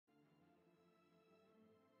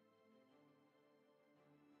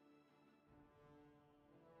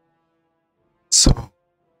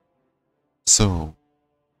So,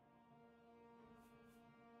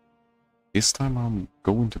 this time I'm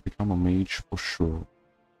going to become a mage for sure.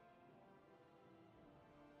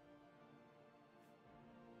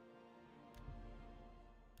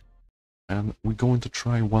 And we're going to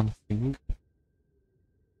try one thing.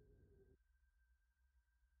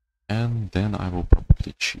 And then I will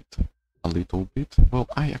probably cheat a little bit. Well,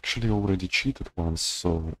 I actually already cheated once,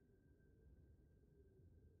 so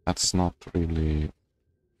that's not really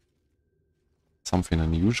something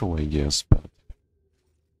unusual, I guess, but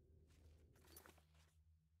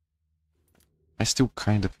I still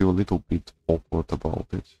kind of feel a little bit awkward about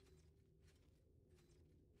it.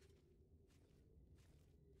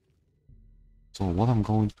 So what I'm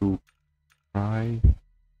going to try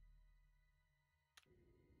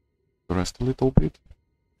to rest a little bit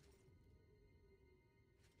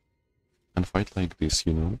and fight like this,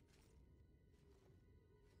 you know.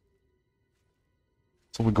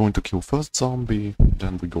 So we're going to kill first zombie,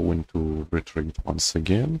 then we're going to retreat once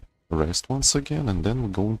again, rest once again, and then we're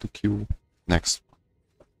going to kill next one.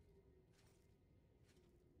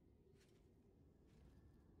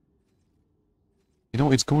 You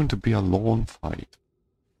know, it's going to be a long fight.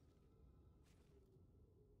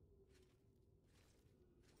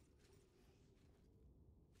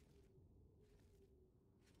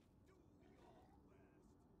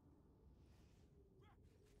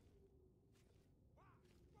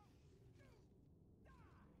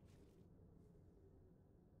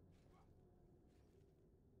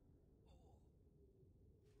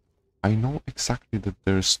 I know exactly that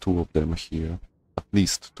there's two of them here, at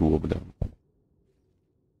least two of them.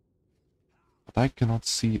 But I cannot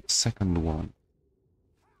see a second one.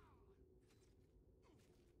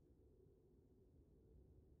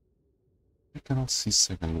 I cannot see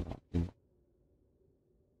second one, you know.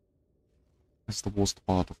 That's the worst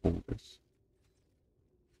part of all this.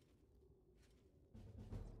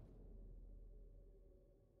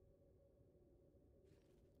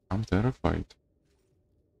 I'm terrified.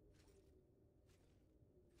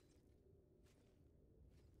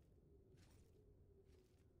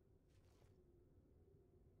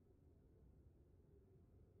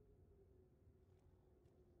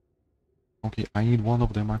 Okay, I need one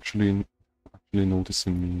of them actually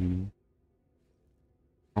noticing me, you know.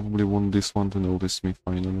 Probably want this one to notice me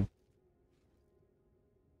finally.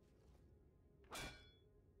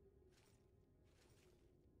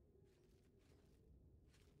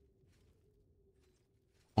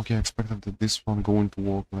 Okay, I expected that this one going to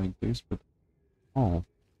work like this, but oh,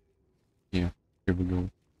 yeah, here we go.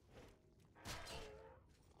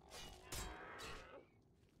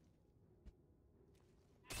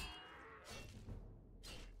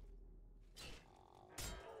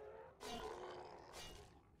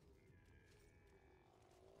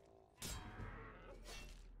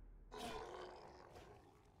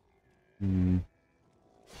 Hmm.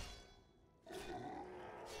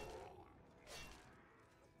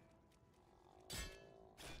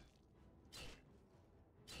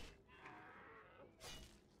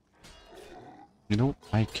 You know,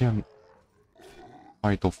 I can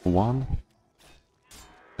fight off one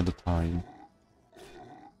at a time.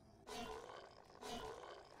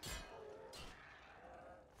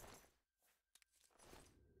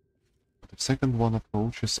 But if second one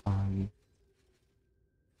approaches, I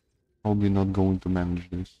probably not going to manage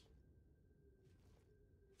this.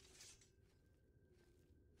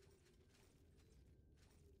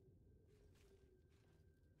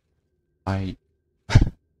 I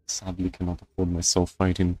sadly cannot afford myself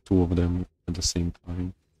fighting two of them at the same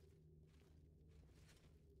time.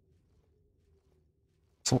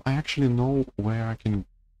 So I actually know where I can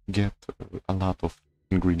get a lot of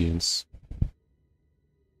ingredients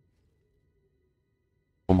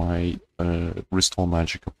for my restore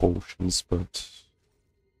magica potions, but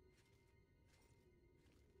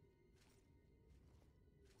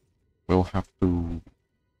we'll have to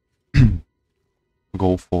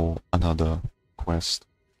go for another quest.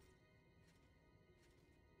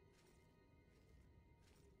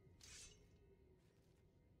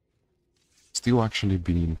 Still actually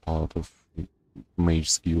being part of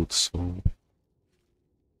Mage's Guild, so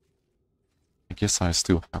I guess I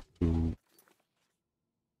still have to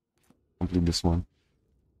complete this one.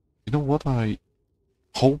 You know what, I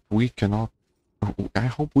hope we cannot... I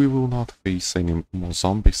hope we will not face any more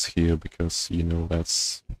zombies here, because, you know,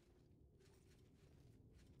 that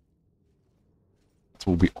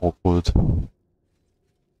will be awkward. Hold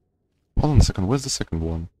on a second, where's the second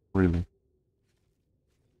one? Really?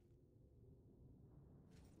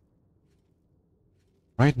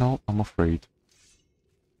 Right now, I'm afraid.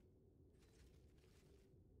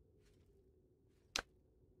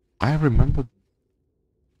 I remember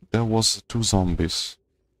there was two zombies.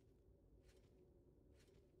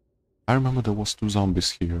 I remember there was two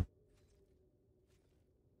zombies here.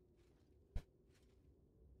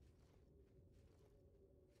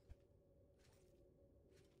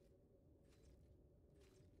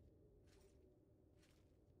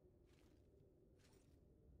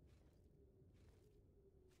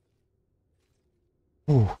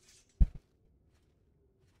 Oh.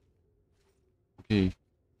 Okay.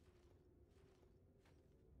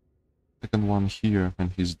 Second one here,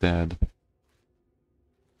 and he's dead.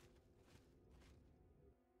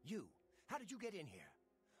 You, how did you get in here?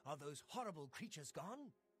 Are those horrible creatures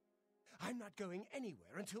gone? I'm not going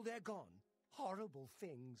anywhere until they're gone. Horrible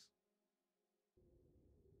things.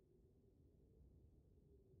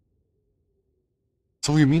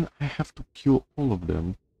 So you mean I have to kill all of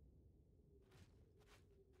them?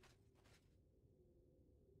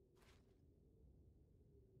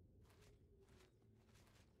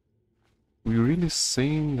 We're really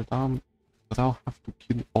saying that I'll have to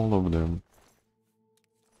kill all of them?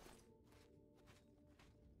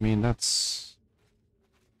 I mean, that's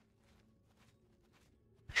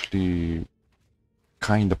actually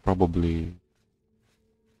kinda probably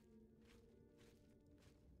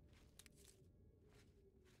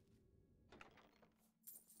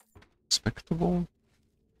respectable.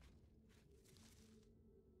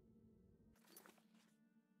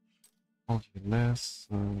 Okay, let's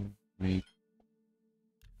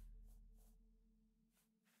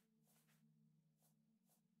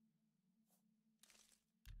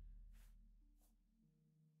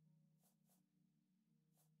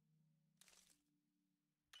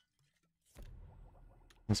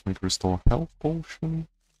make restore health potion.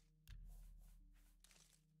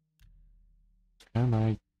 And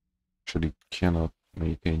I actually cannot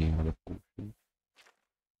make any other potion.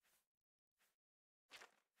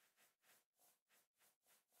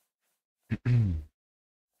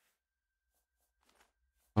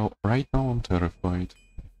 Well, right now I'm terrified.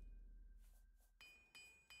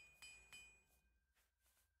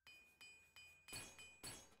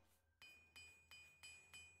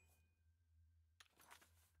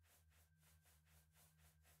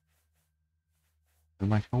 And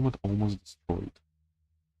my helmet almost destroyed.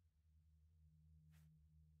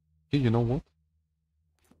 Hey, you know what?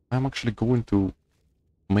 I'm actually going to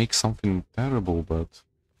make something terrible, but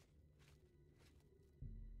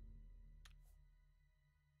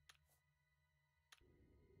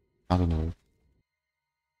I don't know.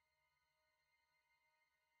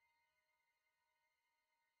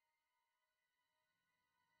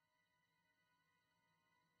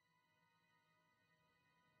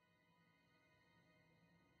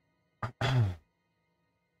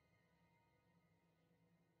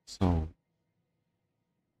 So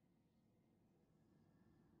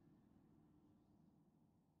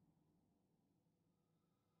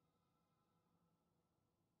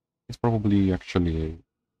it's probably actually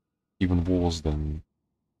even worse than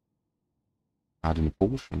adding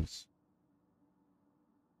potions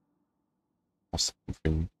or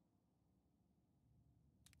something.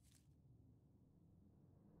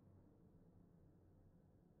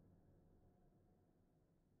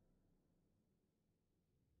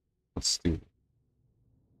 But still.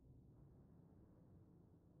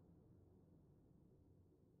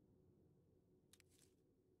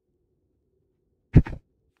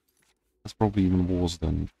 That's probably even worse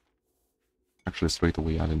than actually straight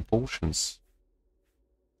away adding potions.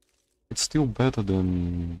 It's still better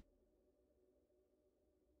than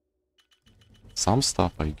some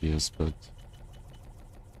stuff, I guess, but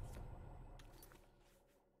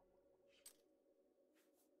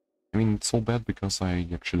I mean, it's so bad because I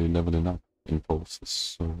actually leveled up in process,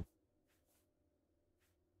 so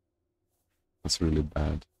that's really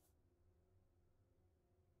bad.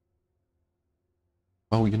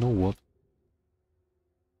 Well, you know what?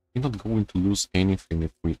 We're not going to lose anything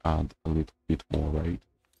if we add a little bit more, right?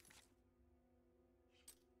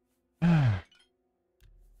 I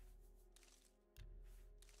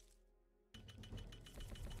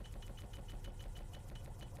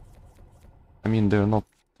mean, they're not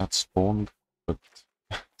that strong, but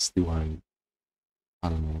still, I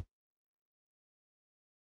don't know.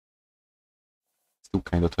 Still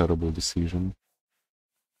kind of terrible decision.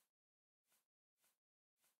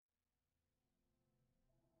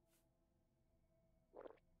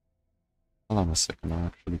 Hold on a second, I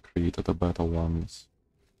actually created a better ones.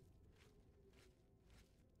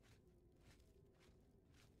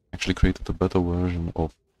 Actually created a better version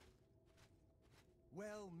of...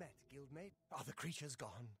 Well met, guildmate. Are the creatures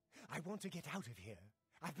gone? I want to get out of here.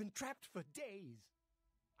 I've been trapped for days.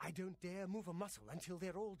 I don't dare move a muscle until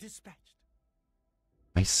they're all dispatched.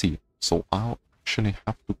 I see. So I'll actually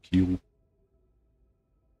have to kill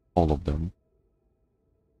all of them.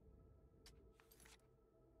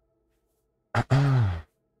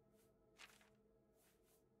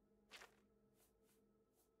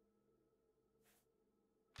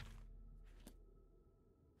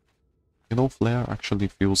 You know, Flare actually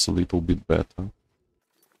feels a little bit better in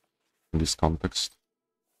this context.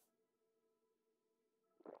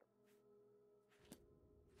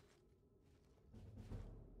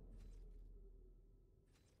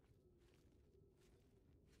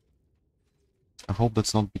 I hope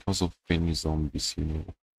that's not because of any zombies, you know.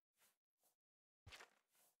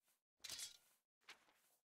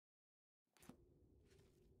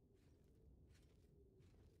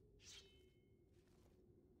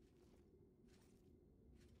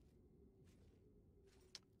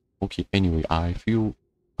 Okay, anyway, I feel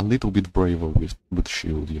a little bit braver with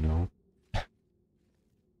shield, you know.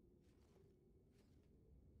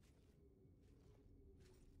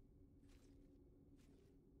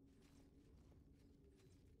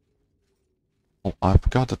 Oh, I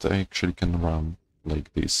forgot that I actually can run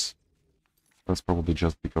like this. That's probably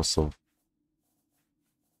just because of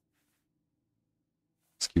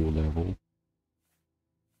skill level.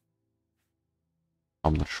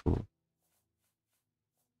 I'm not sure.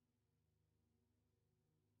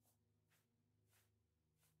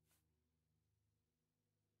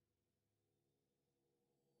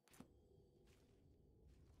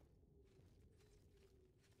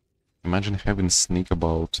 Imagine having sneak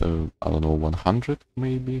about, I don't know, 100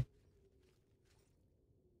 maybe?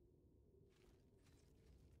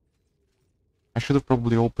 I should have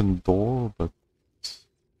probably opened door, but...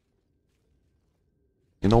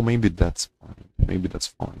 You know, maybe that's fine. Maybe that's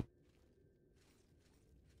fine.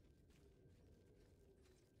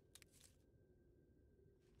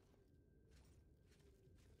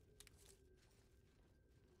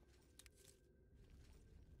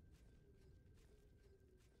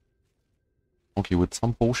 Okay, with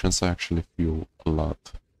some potions I actually feel a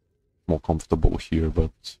lot more comfortable here,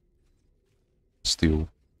 but... Still.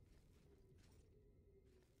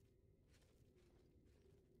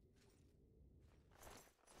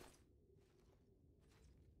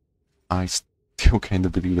 I still kind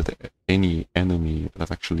of believe that any enemy that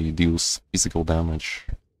actually deals physical damage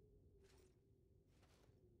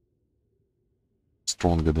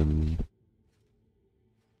stronger than me.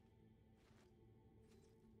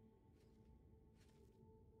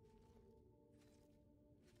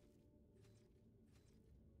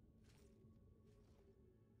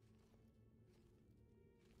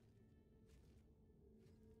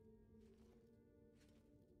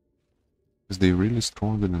 Because they're really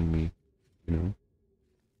stronger than me, you know?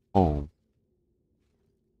 Oh.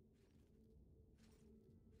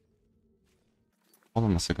 Hold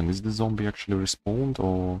on a second, is the zombie actually respawned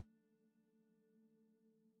or...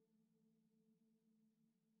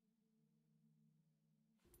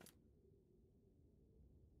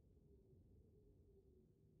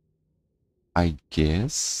 I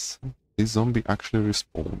guess this zombie actually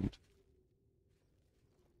respawned.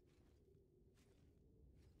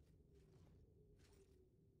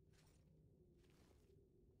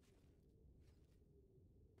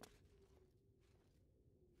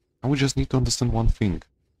 And we just need to understand one thing.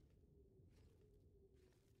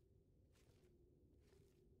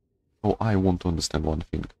 Oh, I want to understand one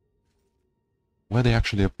thing. Where they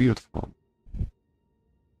actually appeared from.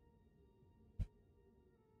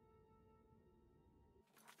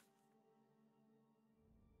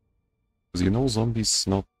 Because you know zombies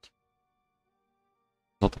not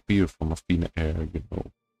appear from a thin air, you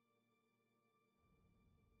know.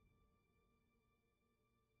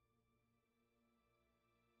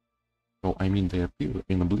 So I mean they appear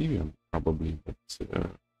in Oblivion, probably, but...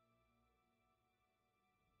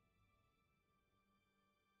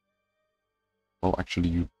 well, actually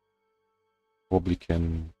you probably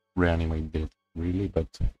can reanimate that, really,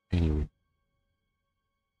 but anyway.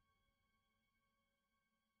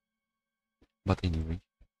 But anyway.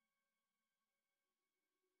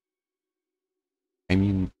 I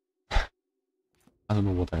mean... I don't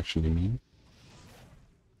know what I actually mean.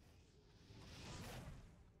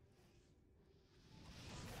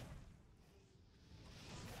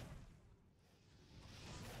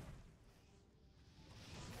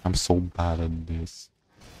 I'm so bad at this.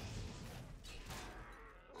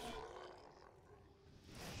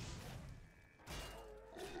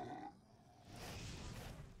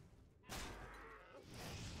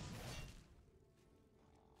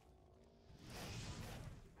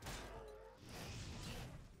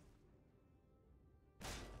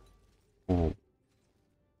 Oh.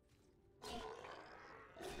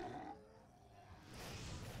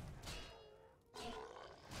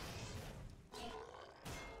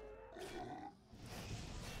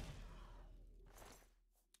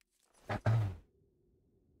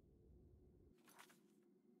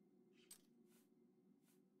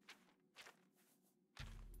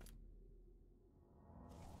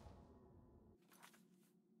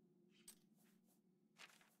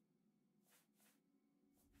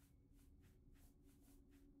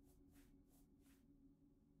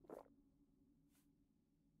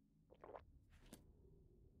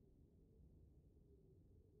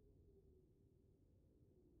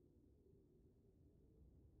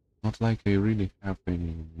 not like I really have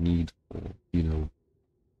any need for, you know,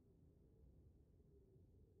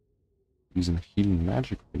 using healing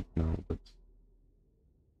magic right now, but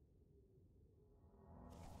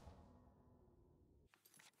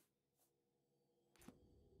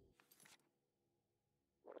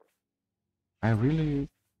I really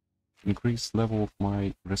increase level of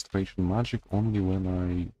my restoration magic only when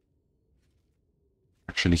I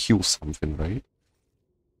actually heal something, right?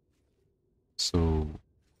 So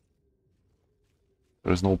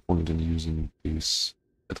there's no point in using this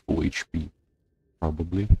at full HP,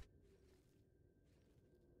 probably.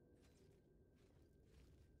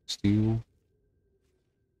 Still.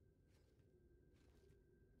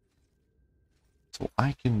 So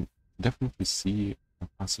I can definitely see a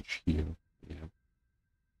passage here. Yeah.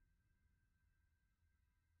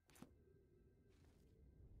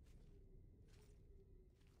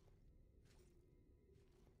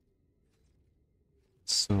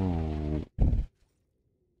 So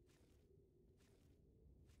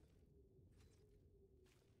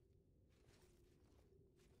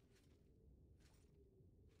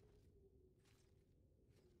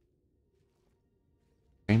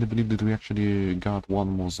I believe that we actually got one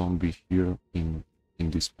more zombie here in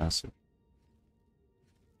this passage.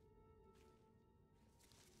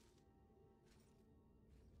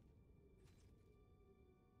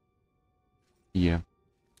 Yeah.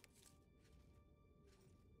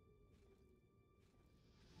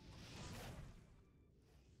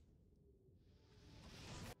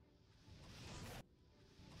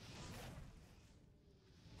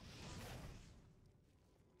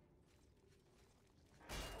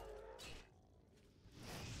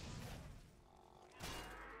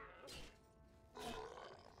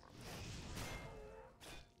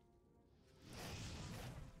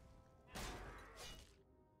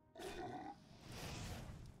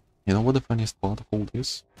 You know what the funniest part of all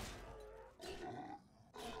this?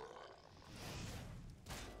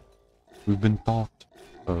 We've been taught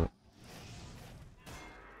a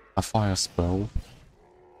fire spell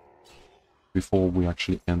before we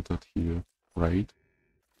actually entered here, right?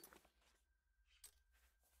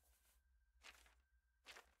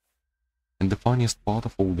 And the funniest part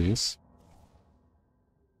of all this,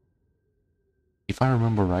 if I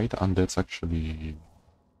remember right, undead's actually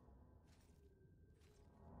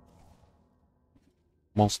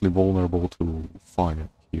mostly vulnerable to fire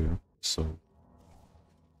here, so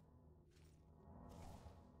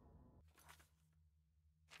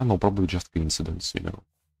I don't know, probably just coincidence, you know.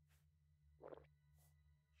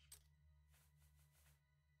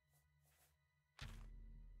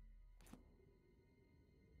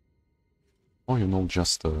 Or, you know,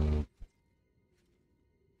 just a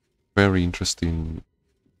very interesting,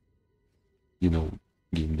 you know,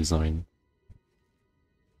 game design.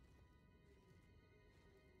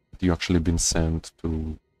 You actually been sent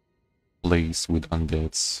to place with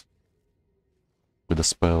undeads with a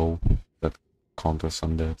spell that counters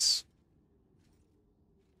undeads.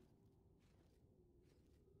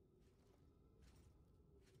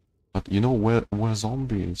 But you know where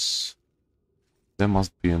zombies, there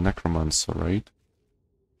must be a necromancer, right?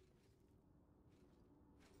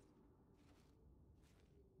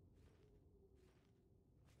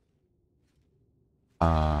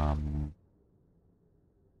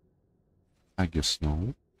 I guess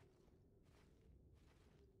no.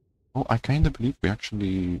 Oh, I kinda believe we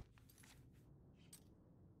actually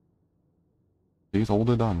did all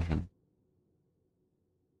the dungeon.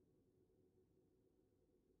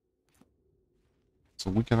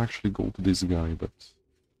 So we can actually go to this guy, but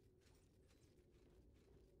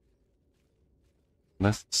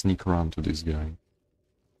let's sneak around to this guy.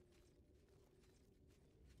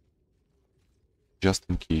 Just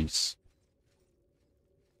in case.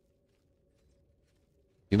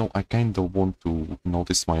 You know, I kinda want to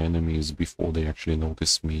notice my enemies before they actually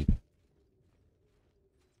notice me.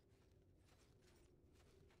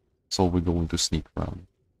 So we're going to sneak around.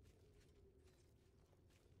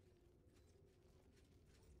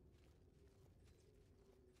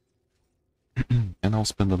 And I'll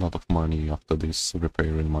spend a lot of money after this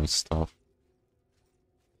repairing my stuff.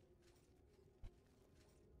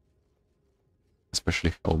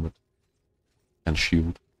 Especially helmet and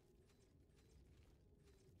shield.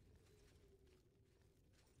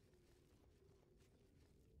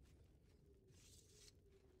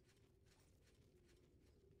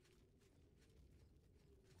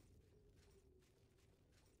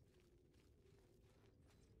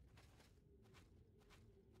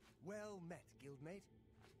 Well met, guildmate.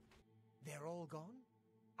 They're all gone?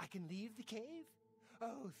 I can leave the cave?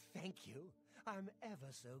 Oh, thank you. I'm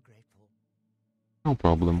ever so grateful. No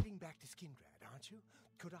problem. Heading back to Skindred, aren't you?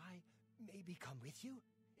 Could I maybe come with you?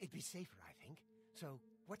 It'd be safer, I think. So,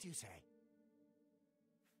 what do you say?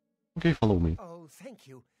 Okay, follow me. Oh, thank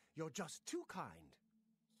you. You're just too kind.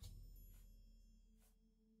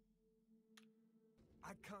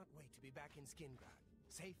 I can't wait to be back in Skingrad,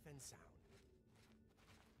 safe and sound.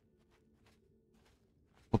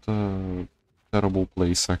 What a terrible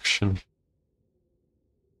place, actually.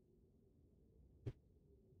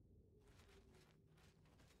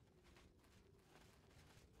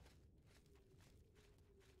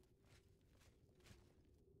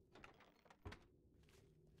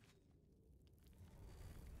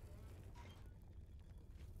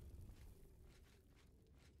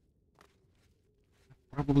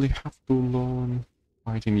 Probably have to learn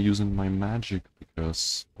fighting using my magic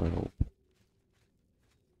because, well,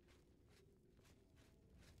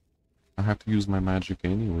 I have to use my magic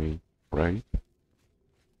anyway, right?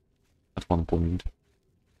 At one point.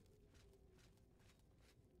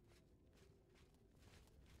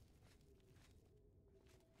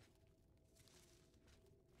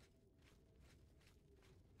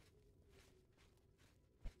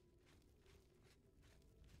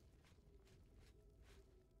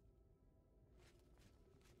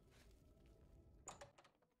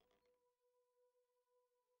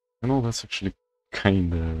 I know that's actually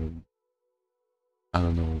kinda, I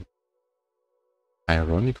don't know,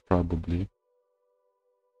 ironic probably.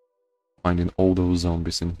 Finding all those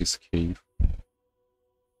zombies in his cave.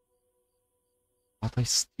 But I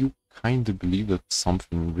still kinda believe that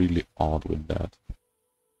something really odd with that.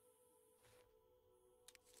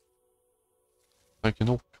 Like, you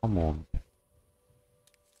know, come on.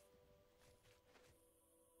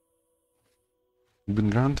 You've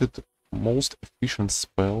been granted most efficient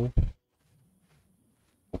spell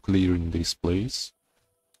for clearing this place.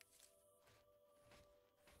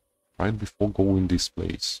 Right before going this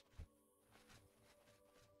place.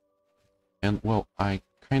 And, well, I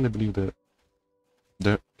kinda believe that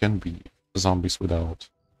there can be zombies without.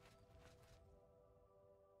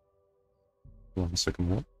 1 second,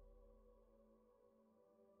 what?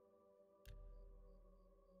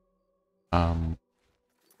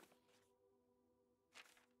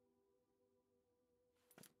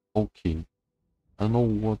 Okay. I don't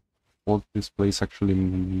know what this place actually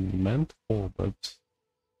meant for, but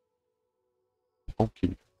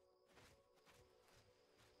okay.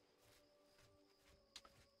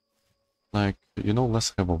 Like, you know,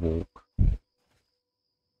 let's have a walk.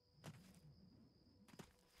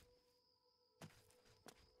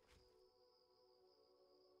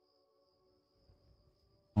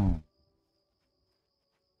 Hmm.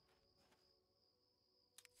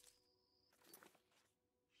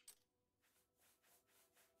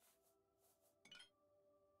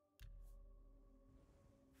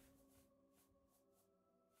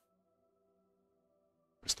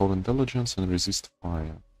 Restore intelligence and resist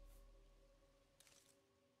fire.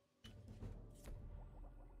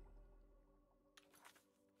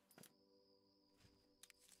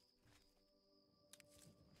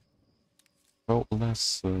 Well,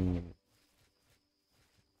 let's gather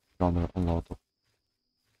a lot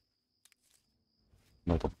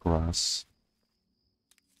of grass.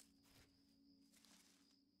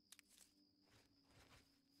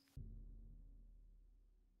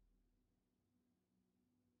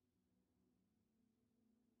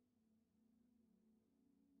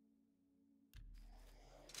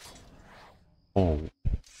 Oh.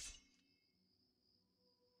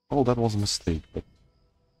 Oh, that was a mistake,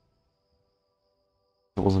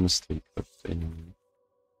 but anyway.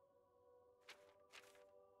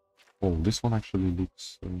 Oh, this one actually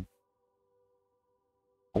looks.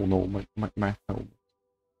 Oh no, my helmet.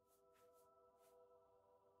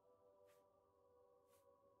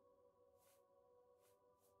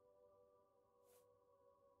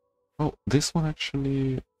 Oh, this one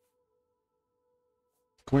actually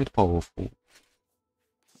quite powerful.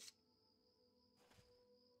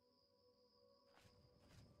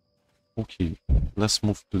 Okay, let's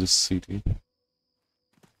move to the city.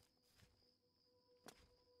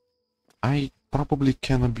 I probably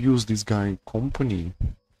can abuse this guy company,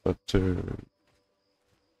 but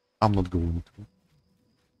I'm not going to.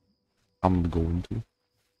 I'm not going to.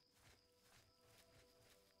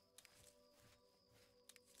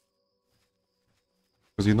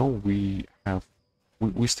 Because you know we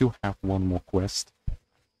still have one more quest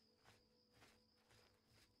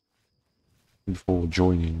before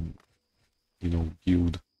joining, you know,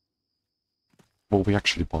 guild. Well, we're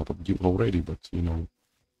actually part of guild already, but you know.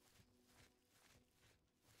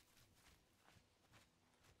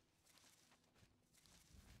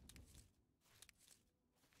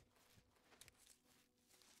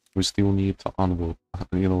 we still need Anvil,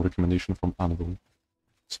 you know, recommendation from Anvil.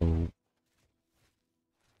 So we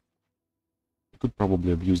could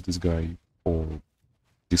probably abuse this guy for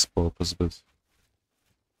this purpose, but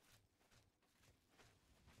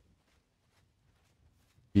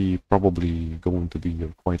he probably going to be a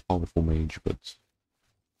quite powerful mage, but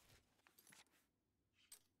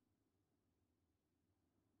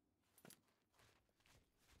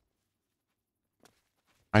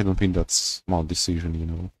I don't think that's smart decision, you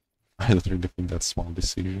know. I don't really think that's smart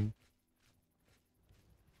decision.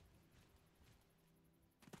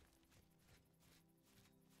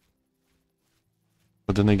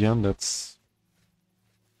 But then again, that's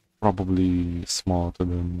probably smarter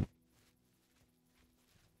than...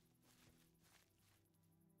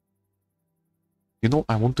 You know,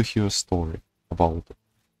 I want to hear a story about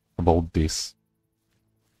this.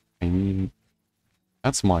 I mean,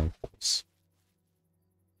 that's my fault.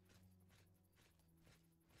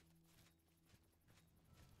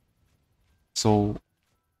 So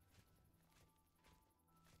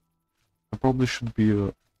I probably should be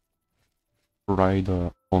a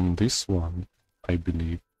rider on this one, I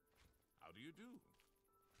believe. How do you do?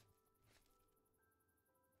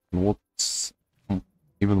 And what's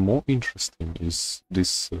even more interesting is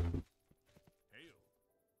this...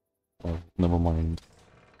 oh, never mind.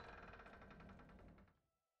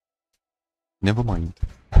 Never mind.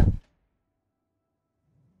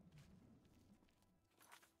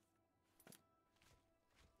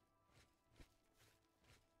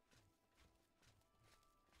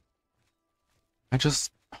 I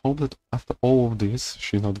just hope that after all of this,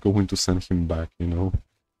 she's not going to send him back, you know?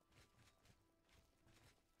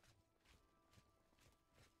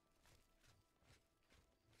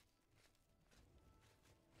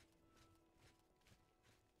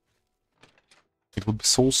 It would be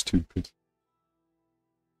so stupid.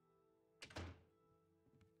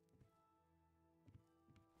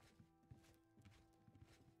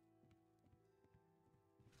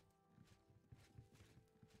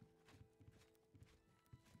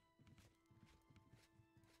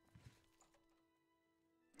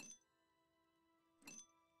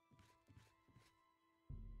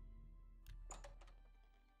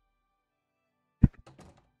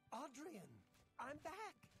 Adrian, I'm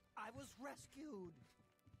back. I was rescued.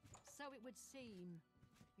 So it would seem.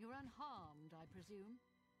 You're unharmed, I presume?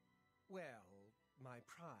 Well, my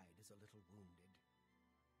pride is a little wounded.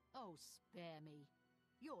 Oh, spare me.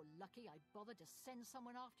 You're lucky I bothered to send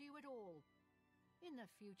someone after you at all. In the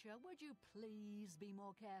future, would you please be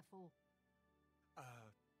more careful?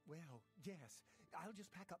 Well, yes. I'll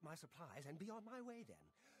just pack up my supplies and be on my way then.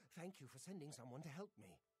 Thank you for sending someone to help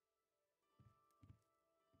me.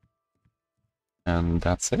 And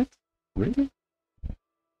that's it? Really?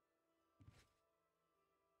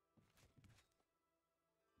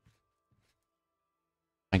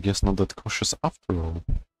 I guess not that cautious after all.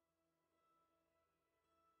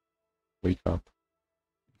 Wake up.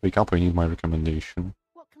 Wake up, I need my recommendation.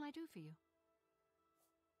 What can I do for you?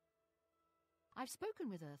 I've spoken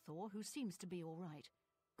with Earthor, who seems to be all right.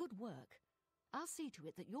 Good work. I'll see to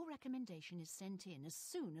it that your recommendation is sent in as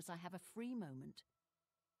soon as I have a free moment.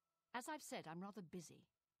 As I've said, I'm rather busy.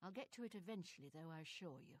 I'll get to it eventually, though, I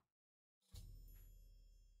assure you.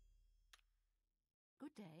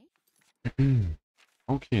 Good day.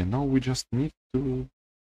 Okay, now we just need to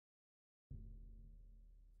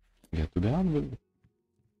get to the anvil.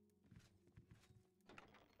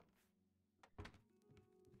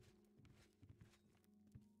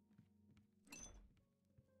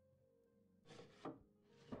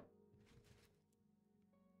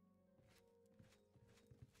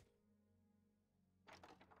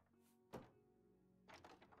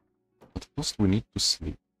 But first we need to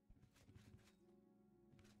sleep.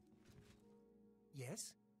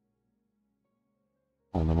 Yes?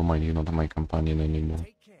 Oh, never mind, you're not my companion anymore.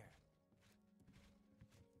 Take care.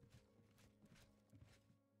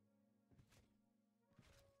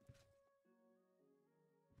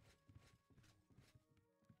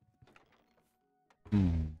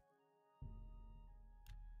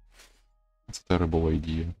 That's a terrible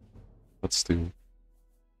idea. But still.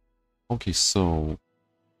 Okay, so...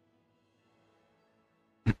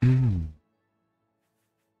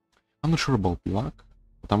 I'm not sure about luck,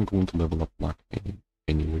 but I'm going to level up luck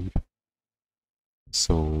anyway.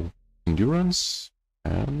 So, endurance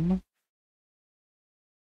and...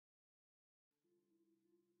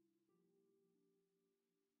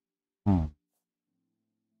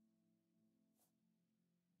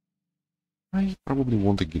 I probably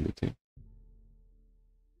want agility.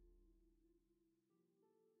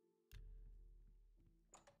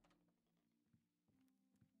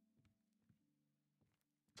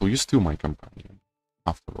 So you're still my companion,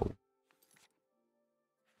 after all.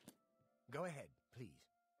 Go ahead, please.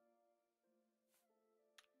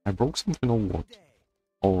 I broke something or what?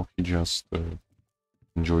 Or he just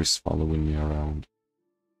enjoys following me around.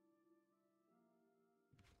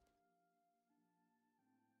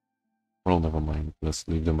 Well, never mind. Let's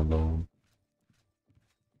leave them alone.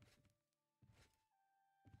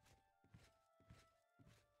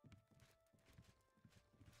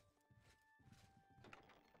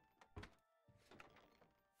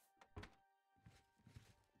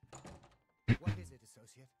 What is it,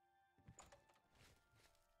 associate?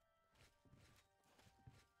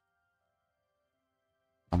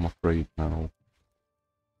 I'm afraid now.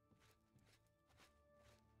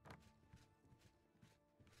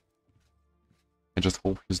 I just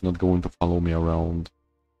hope he's not going to follow me around.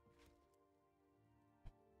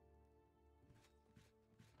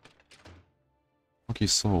 Okay,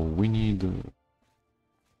 so we need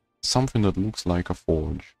something that looks like a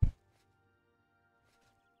forge.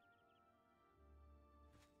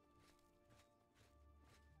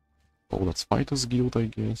 Oh, that's Fighters Guild, I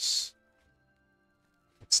guess.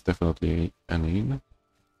 It's definitely an inn.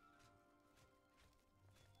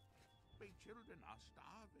 My children are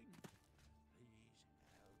starving. Please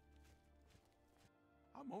help.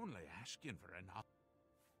 I'm only asking for enough.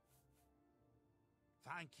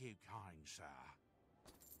 Thank you, kind sir.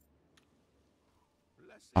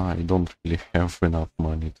 I don't really have enough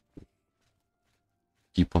money to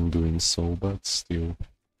keep on doing so, but still.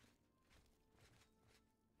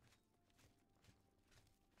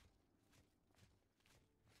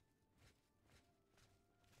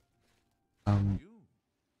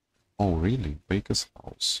 Oh really? Baker's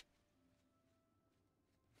house.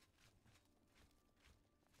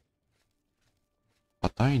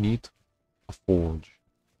 But I need a forge.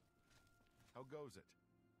 How goes it?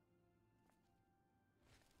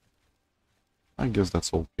 I guess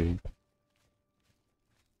that's okay.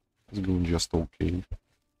 It's going just okay.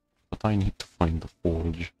 But I need to find the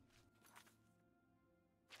forge.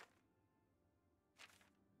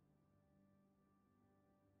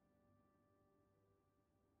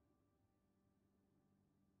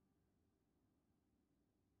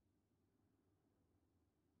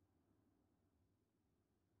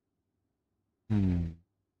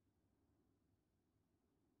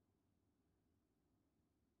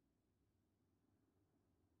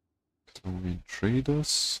 Chlorine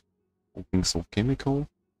traders. Openings of chemical.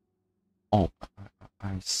 Oh,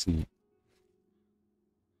 I see.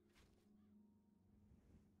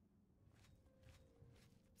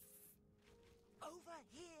 Over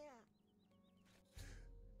here!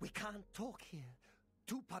 We can't talk here.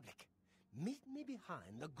 Too public. Meet me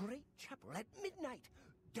behind the great chapel at midnight.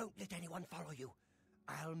 Don't let anyone follow you.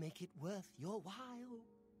 I'll make it worth your while.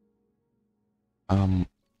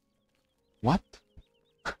 What?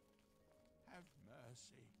 Have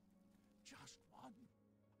mercy. Just one.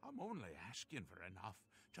 I'm only asking for enough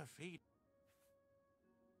to feed.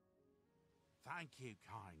 Thank you,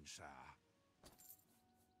 kind sir.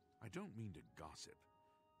 I don't mean to gossip,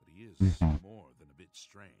 but he is more than a bit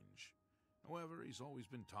strange. However, he's always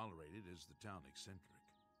been tolerated as the town eccentric.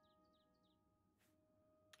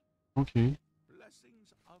 Okay.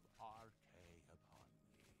 Blessings of RK upon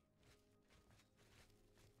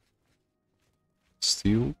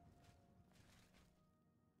thee.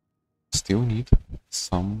 Still need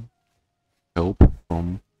some help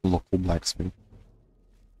from local blacksmith.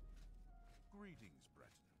 Greetings,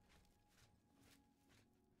 Breton.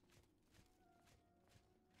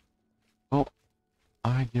 Well,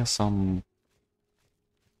 I guess I'm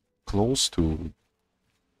close to,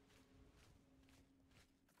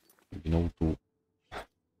 to...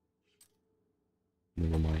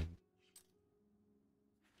 Never mind.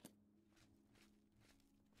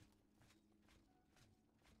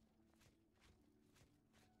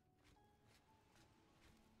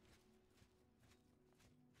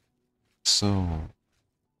 So...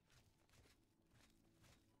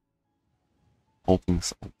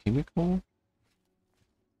 Openings alchemical?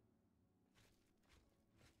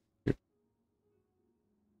 Here.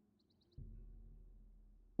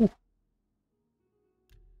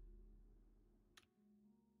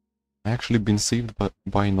 I actually been saved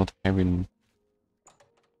by not having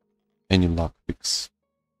any lockpicks.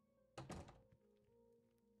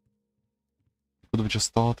 Could have just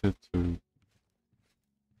started to...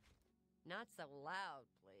 Not so loud,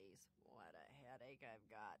 please. What a headache I've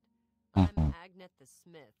got. I'm Agnet the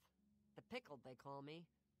Smith. The Pickled, they call me.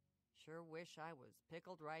 Sure wish I was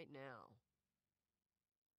pickled right now.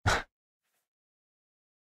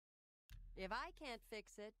 If I can't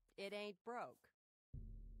fix it, it ain't broke.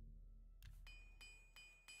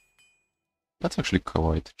 That's actually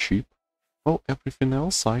quite cheap. Well, everything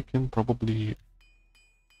else I can probably...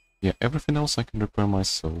 Yeah, everything else I can repair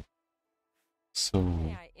myself. So...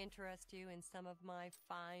 May I interest you in some of my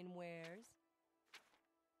fine wares?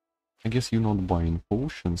 I guess you're not buying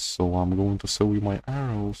potions, so I'm going to sell you my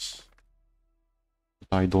arrows.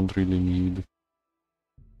 That I don't really need.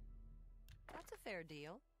 That's a fair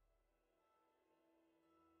deal.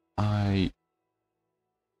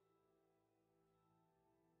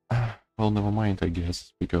 Well, never mind, I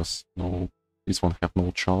guess, because no, this one have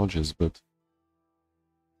no charges, but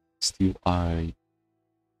still I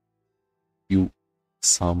feel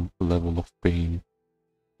some level of pain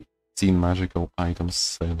seeing magical items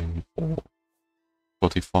selling for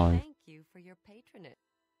 45. Thank you for your patronage.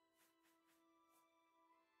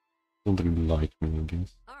 Don't really like me, I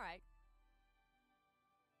guess. All right.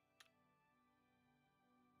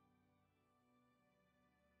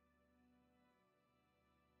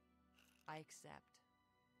 I accept.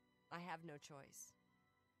 I have no choice.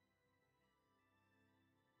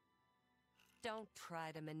 Don't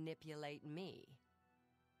try to manipulate me.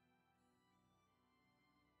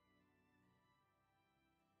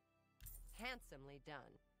 Handsomely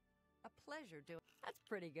done. A pleasure doing. That's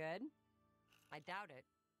pretty good. I doubt it.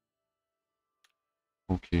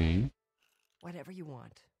 Okay. Whatever you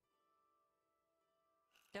want.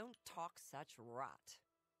 Don't talk such rot.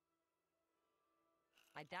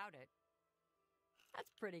 I doubt it.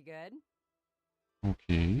 That's pretty good.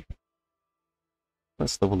 Okay.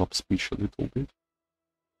 Let's level up speech a little bit.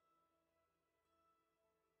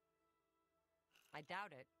 I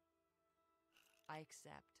doubt it. I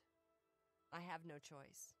accept. I have no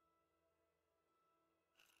choice.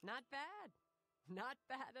 Not bad. Not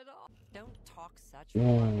bad at all. Don't talk such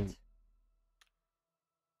rot.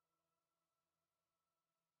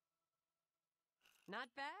 Not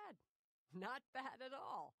bad. Not bad at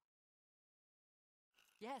all.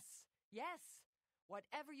 Yes, yes.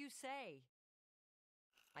 Whatever you say.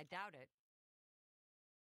 I doubt it.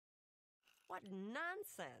 What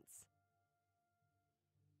nonsense.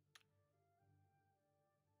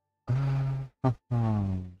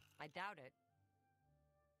 I doubt it.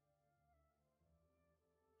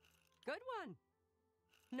 Good one.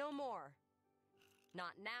 No more.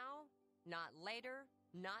 Not now, not later,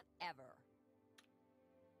 not ever.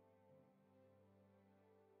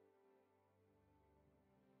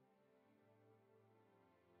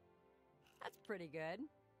 That's pretty good.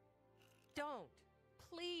 Don't.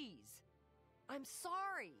 Please. I'm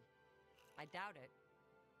sorry. I doubt it.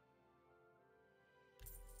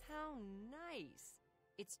 How nice.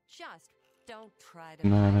 It's just, don't try to...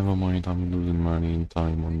 Nah, never mind, I'm losing money and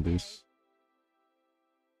time on this.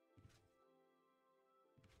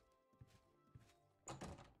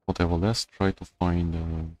 Whatever, let's try to find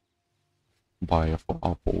a buyer for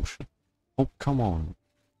our potion. Oh, come on.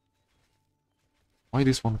 Why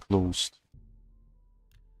this one closed?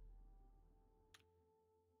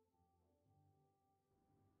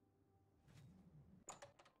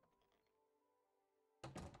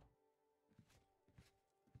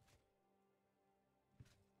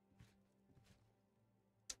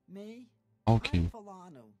 Me? Okay. I'm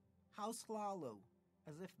Falano, House Lalo,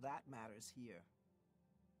 as if that matters here.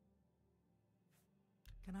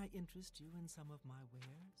 Can I interest you in some of my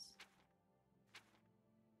wares?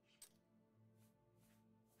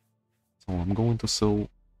 So I'm going to sell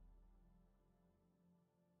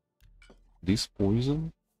this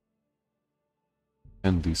poison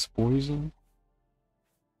and this poison.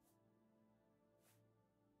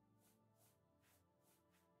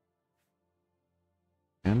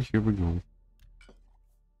 And here we go.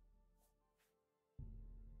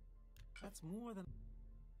 That's more than...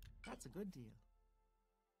 That's a good deal.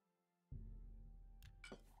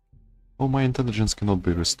 Oh, my intelligence cannot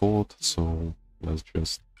be restored, so let's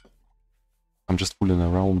just... I'm just fooling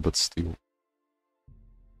around, but still.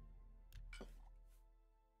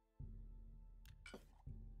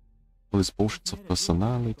 All these potions of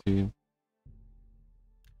personality. You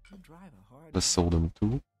drive a hard Let's sell them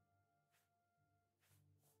too.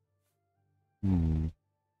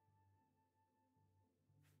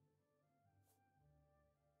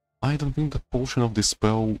 I don't think the potion of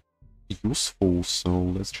dispel useful, so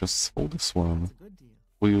let's just sell this one. That's a good deal.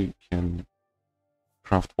 We can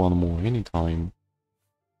craft one more anytime,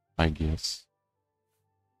 I guess.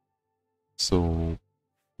 So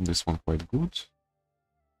this one quite good.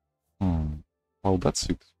 Well, that's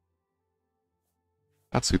it.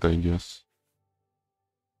 That's it, I guess.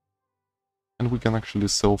 And we can actually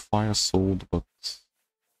sell Fire Sword, but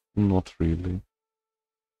not really.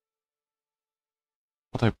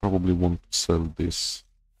 But I probably want to sell this.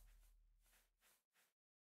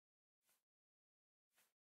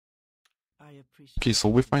 I appreciate. Okay, so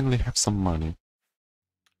we finally have some money.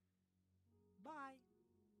 Bye.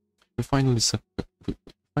 We finally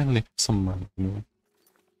have some money, you know.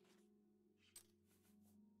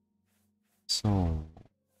 So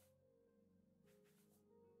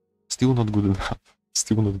still not good enough.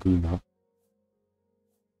 Still not good enough.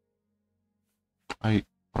 I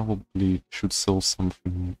probably should sell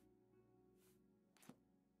something.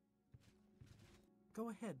 Go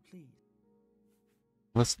ahead, please.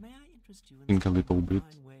 Let's May I interest you in think a some of little my bit.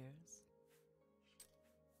 fine wares?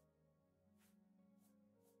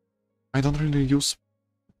 I don't really use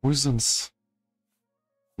poisons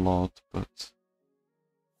a lot, but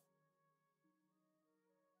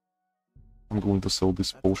I'm going to sell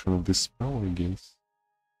this potion of this spell, I guess.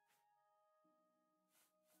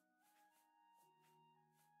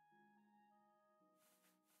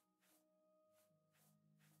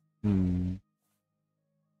 Hmm.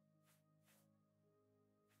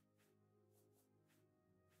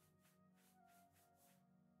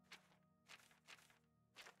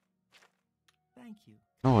 Thank you.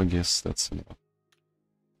 Oh, I guess that's enough.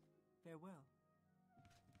 Farewell.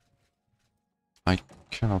 I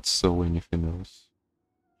cannot sell anything else.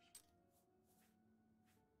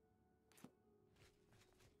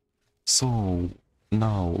 So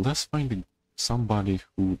now let's find somebody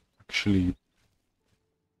who actually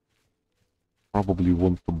probably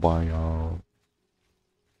want to buy our.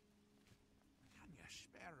 Can you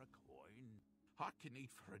spare a coin? I can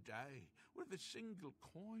eat for a day with a single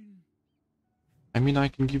coin. I mean, I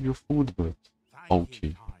can give you food, but Thank okay.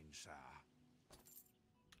 you, kind sir.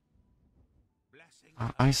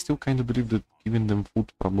 Blessings I still kind of believe that giving them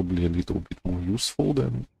food probably a little bit more useful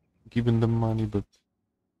than giving them money, but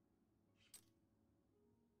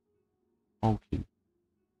okay.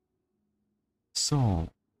 So,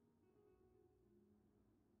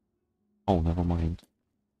 oh, never mind.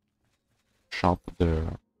 Shop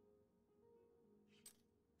there.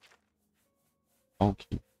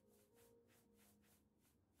 Okay.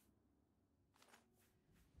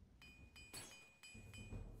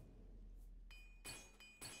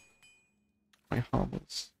 My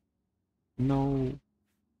harvest. No.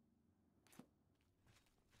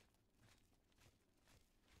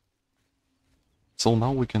 So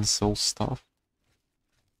now we can sell stuff.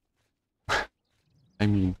 I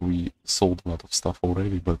mean, we sold a lot of stuff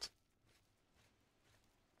already, but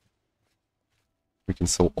we can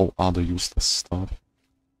sell all other useless stuff.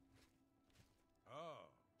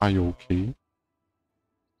 Are you okay?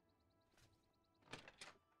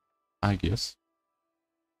 I guess.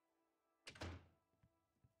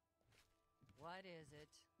 What is it?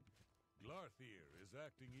 Glarthir is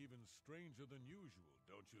acting even stranger than usual,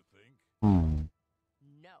 don't you think? Hmm.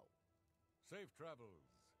 No. Safe travels.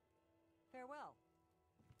 Farewell.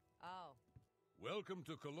 Oh, Welcome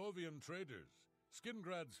to Colovian Traders,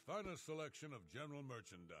 Skingrad's finest selection of general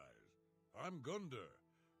merchandise. I'm Gunder.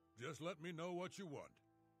 Just let me know what you want.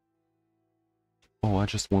 Oh, I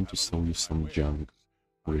just want to Have a sell look you at my some wares. junk.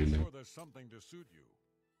 I'm Really. sure there's something to suit you.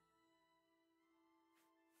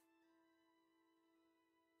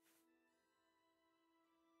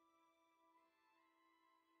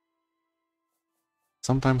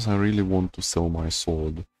 Sometimes I really want to sell my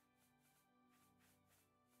sword.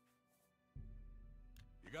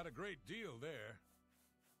 You got a great deal there.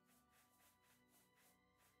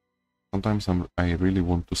 Sometimes I really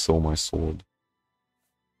want to sell my sword.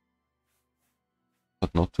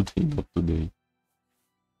 But not today, not today.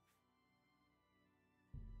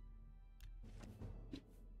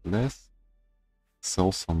 Let's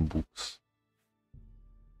sell some books.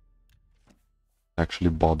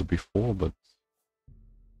 Actually bought before, but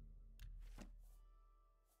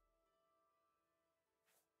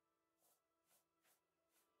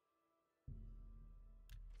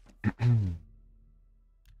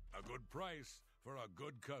A good price for a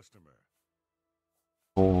good customer.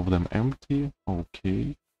 all of them empty.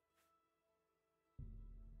 Okay.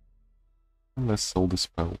 And let's sell the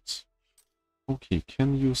spells. Okay,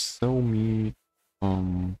 can you sell me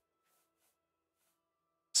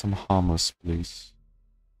some hammers, please?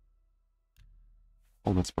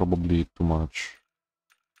 Oh, that's probably too much.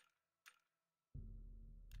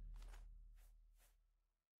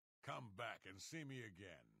 Come back and see me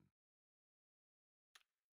again.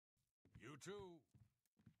 You too.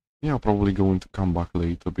 Yeah, probably going to come back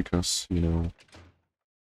later because, you know,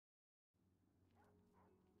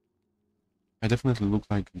 I definitely look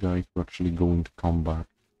like a guy who actually going to come back.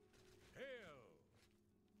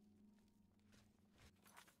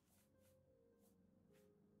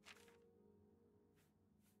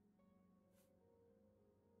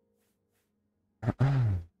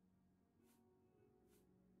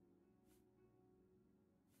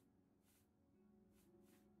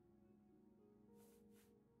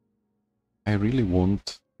 I really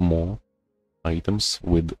want more items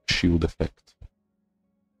with shield effect.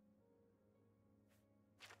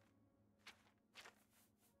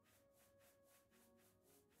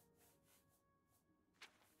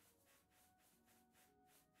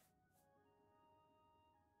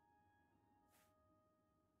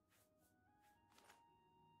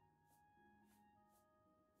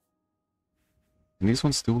 And this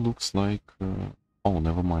one still looks like... oh,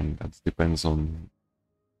 never mind. That depends on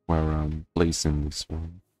where I'm placing this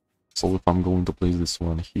one. So if I'm going to place this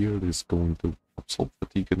one here, this is going to absorb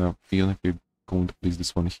fatigue, and even if you're going to place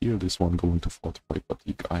this one here, this one going to fortify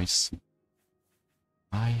fatigue. I see.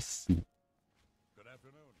 I see. Good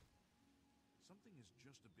afternoon. Something is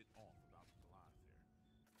just a bit off about Goliath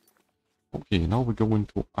here. Okay, now we go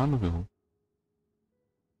into Anvil.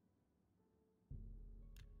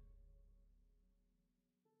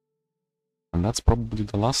 And that's probably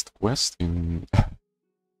the last quest in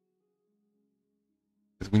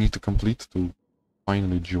that we need to complete to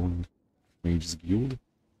finally join Mage's Guild.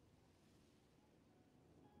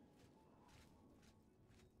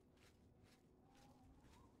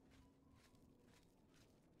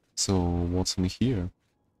 So what's in here?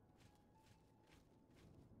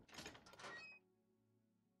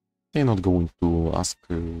 They're not going to ask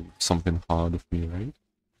something hard of me, right?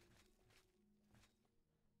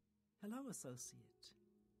 Hello, associate.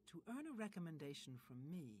 To earn a recommendation from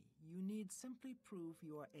me, you need simply prove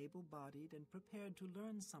you are able-bodied and prepared to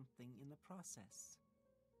learn something in the process.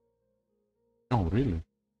 Oh, really?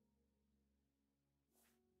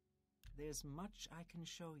 There's much I can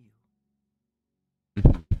show you.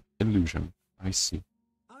 Illusion. I see.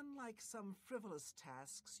 Unlike some frivolous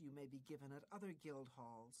tasks you may be given at other guild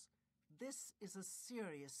halls, this is a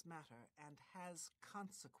serious matter and has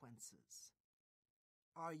consequences.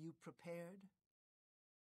 Are you prepared?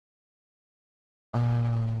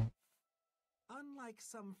 Unlike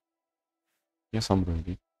some... Yes, I'm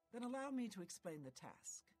ready. Then allow me to explain the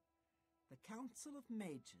task. The Council of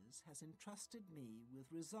Mages has entrusted me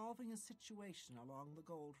with resolving a situation along the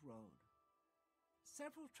Gold Road.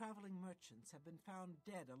 Several traveling merchants have been found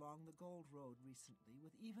dead along the Gold Road recently,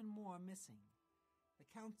 with even more missing.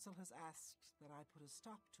 The Council has asked that I put a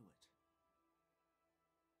stop to it.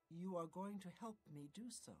 You are going to help me do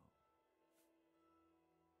so.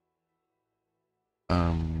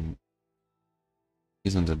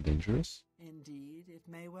 Isn't that dangerous? Indeed, it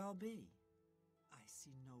may well be. I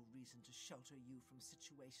see no reason to shelter you from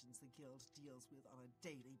situations the Guild deals with on a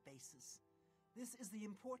daily basis. This is the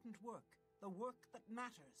important work, the work that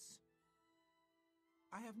matters.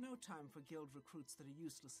 I have no time for Guild recruits that are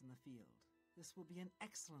useless in the field. This will be an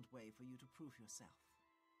excellent way for you to prove yourself.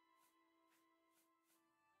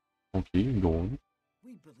 Okay, go on.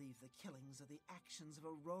 We believe the killings are the actions of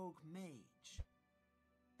a rogue mage.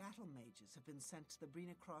 Battle mages have been sent to the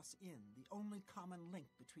Brina Cross Inn, the only common link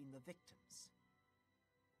between the victims.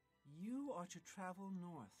 You are to travel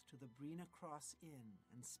north to the Brina Cross Inn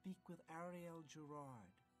and speak with Ariel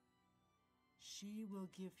Gerard. She will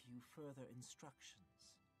give you further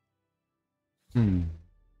instructions.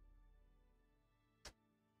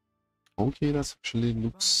 Okay, that actually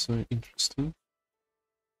looks interesting.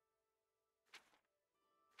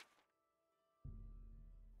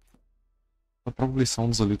 That probably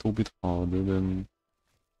sounds a little bit harder than...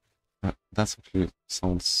 that actually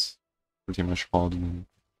sounds pretty much harder than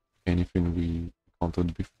anything we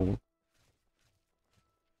encountered before.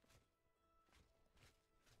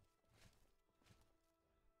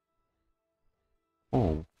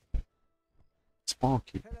 Oh.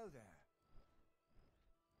 Sparky. Hello there.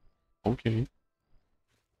 Okay.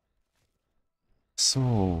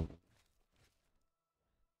 So...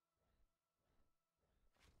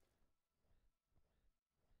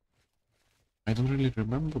 I don't really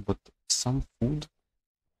remember, but some food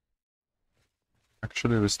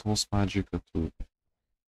actually restores magicka too.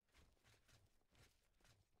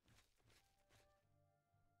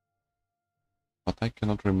 But I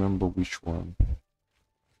cannot remember which one.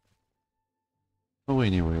 Oh,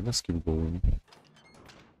 anyway, let's keep going.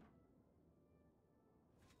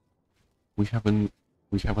 We have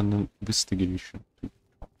an investigation to do,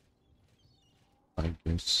 I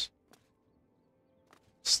guess.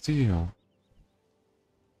 Still.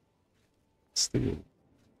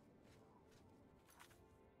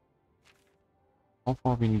 How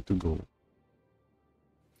far we need to go?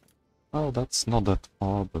 Oh, that's not that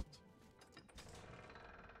far, but...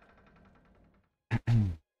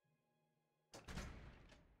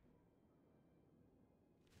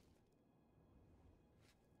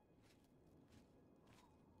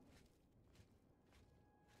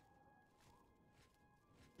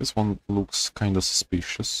 This one looks kinda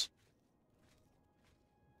suspicious.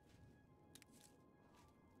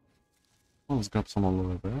 let's grab some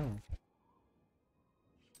aloe vera.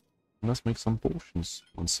 Let's make some potions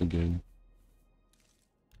once again.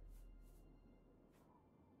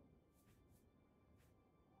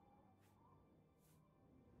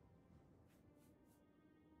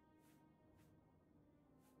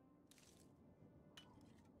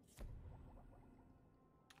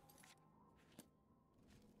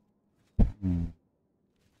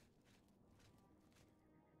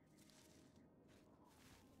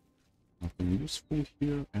 Nothing useful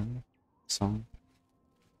here, and some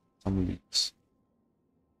leaves.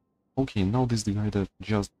 Okay, now this guy that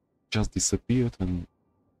just disappeared, and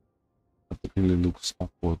that really looks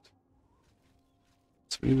awkward.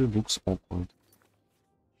 It really looks awkward.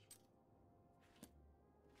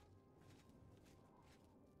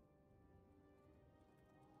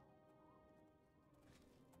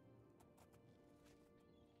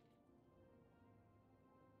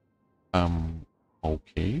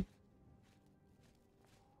 Okay.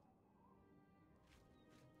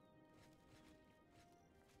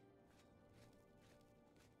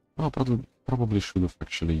 Oh, probably should have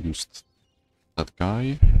actually used that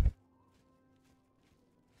guy.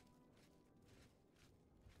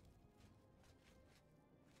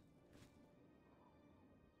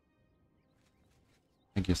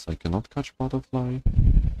 I guess I cannot catch butterfly.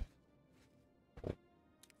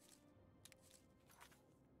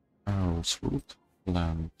 Arrows, root,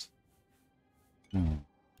 plant.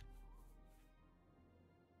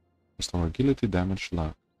 Restore agility, damage,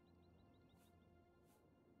 luck.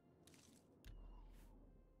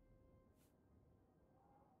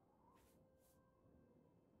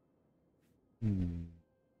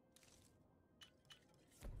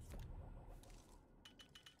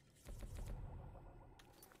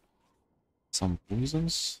 Some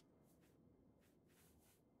poisons.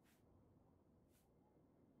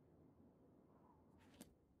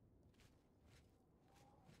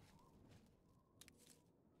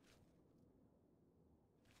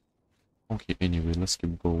 Okay, anyway, let's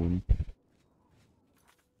keep going.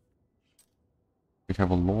 We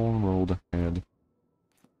have a long road ahead.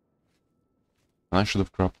 I should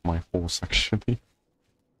have grabbed my horse, actually.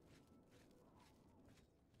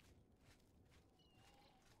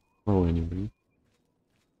 Well, anyway.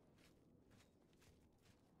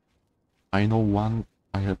 I know one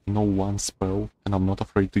spell, and I'm not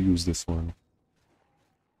afraid to use this one.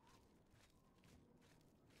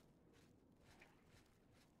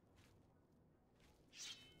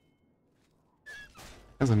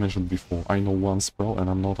 As I mentioned before, I know one spell, and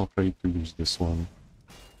I'm not afraid to use this one.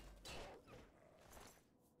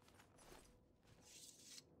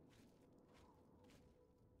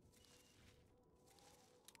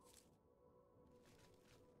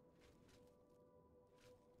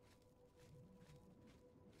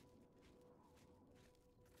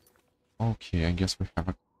 Okay, I guess we have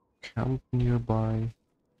a camp nearby.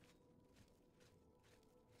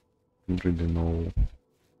 Don't really know.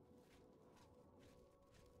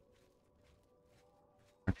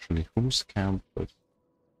 Actually, whose camp, but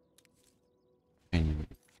anyway.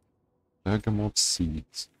 Bergamot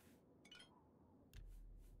seeds.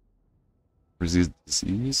 Resist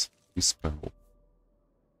disease, dispel.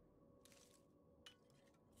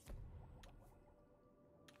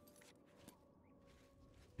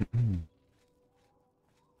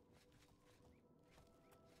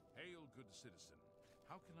 Hail, good citizen.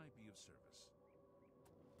 How can I be of service?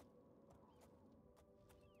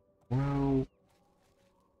 Well,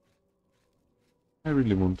 I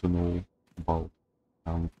really want to know about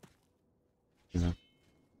yeah.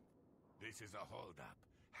 This is a holdup.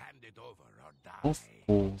 Hand it over or die. Of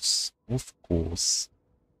course, of course.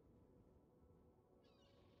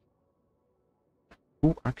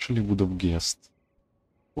 Who actually would have guessed?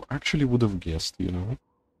 Who actually would have guessed, you know?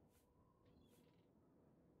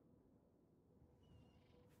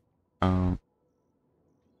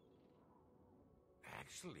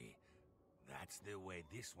 Actually, that's the way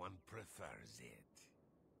this one prefers it.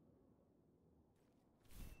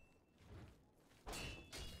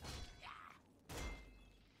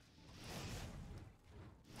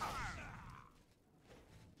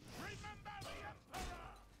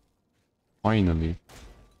 Finally.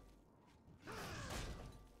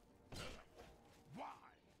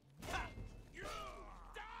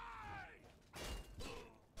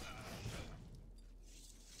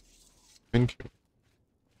 Thank you.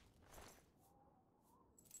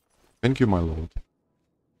 Thank you, my lord.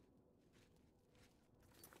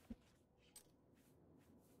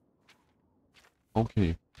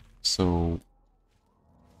 Okay, so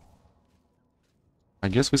I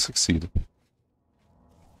guess we succeed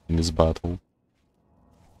in this battle.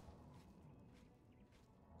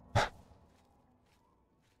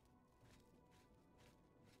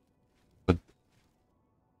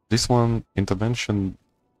 This one, intervention,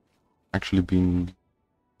 actually being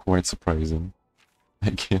quite surprising, I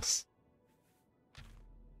guess.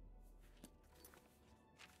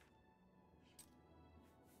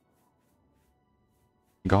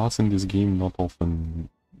 Guards in this game not often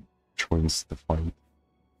joins the fight.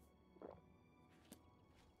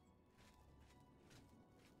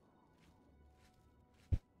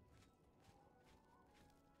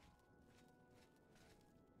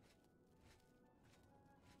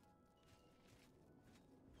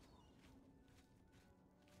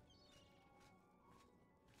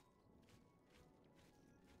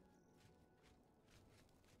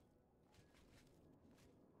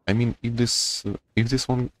 I mean, if this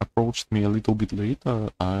one approached me a little bit later,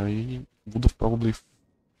 I would have probably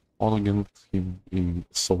fought against him in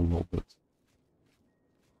solo, but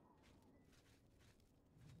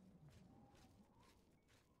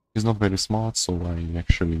he's not very smart, so I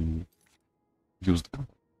actually used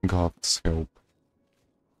God's help.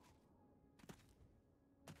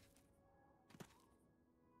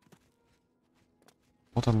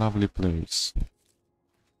 What a lovely place.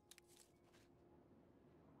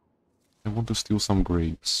 I want to steal some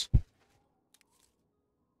grapes.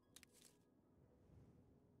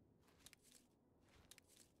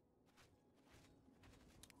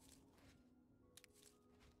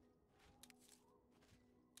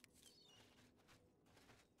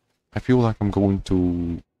 I feel like I'm going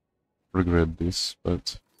to regret this,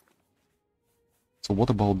 but... So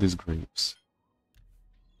what about these grapes?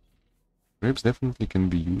 Grapes definitely can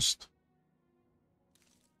be used.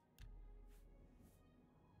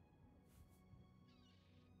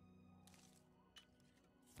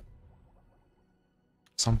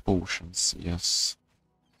 Some potions, yes.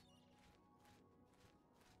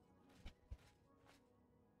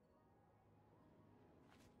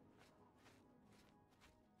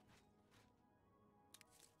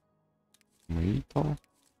 Tomato.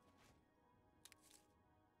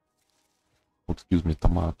 Oh, excuse me,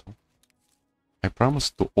 tomato. I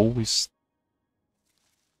promise to always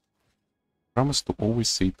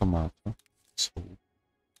say tomato. So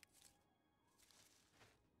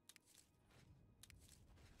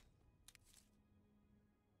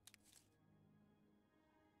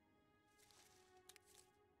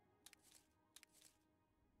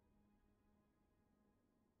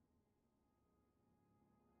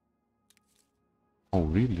oh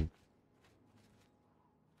really?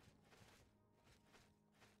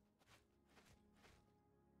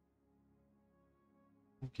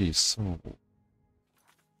 Okay, so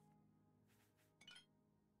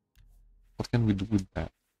what can we do with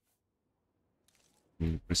that?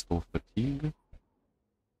 We restore fatigue.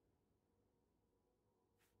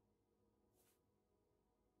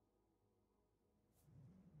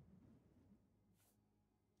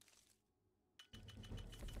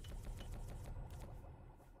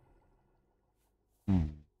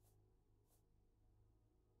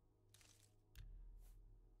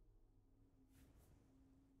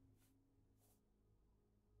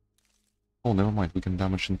 Oh, never mind, we can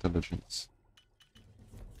damage intelligence.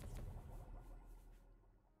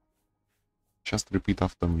 Just repeat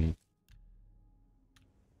after me.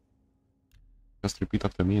 Just repeat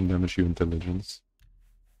after me and damage your intelligence.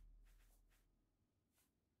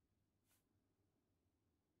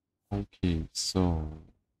 Okay, so...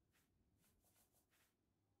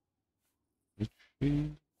 Richie...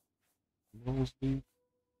 Rosely...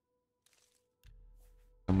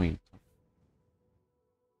 Tomato.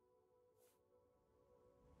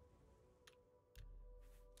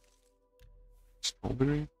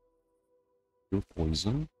 Strawberry. Your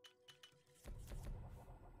poison.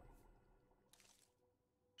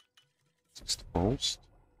 Sixth post.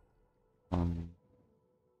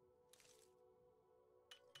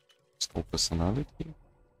 Restore personality.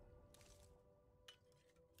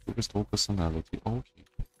 Restore personality. Okay.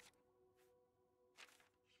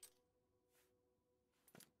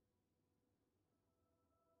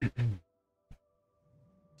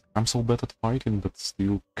 I'm so bad at fighting, but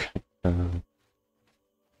still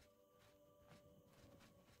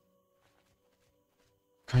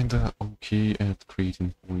kinda okay at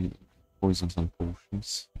creating poisons and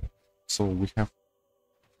potions. So we have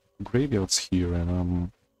graveyards here,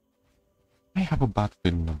 and I have a bad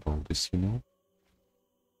feeling about this, you know?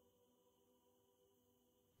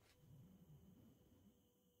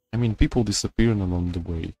 I mean, people disappearing along the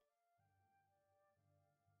way.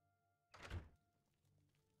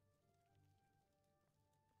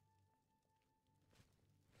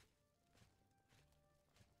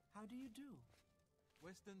 How do you do?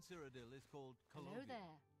 Western Cyrodiil is called Hello Oblivion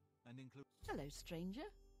there. and includes... Hello, stranger.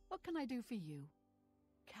 What can I do for you?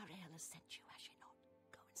 Cariel has sent you, has she not?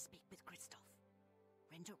 Go and speak with Christoph.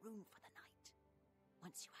 Rent a room for the night.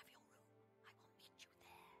 Once you have your room, I will meet you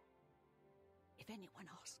there. If anyone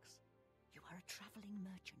asks, you are a traveling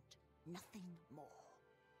merchant, nothing more.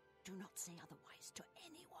 Do not say otherwise to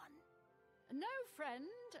anyone. No, friend.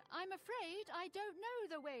 I'm afraid I don't know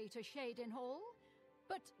the way to Shaden Hall.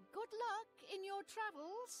 But good luck in your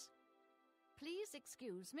travels. Please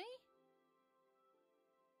excuse me.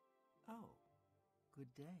 Oh, good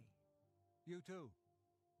day. You too.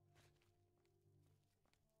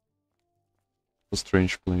 A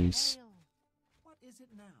strange place. Hail. What is it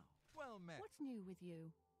now? Well met. What's new with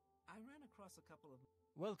you? I ran across a couple of...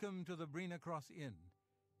 Welcome to the Brina Cross Inn.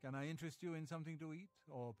 Can I interest you in something to eat,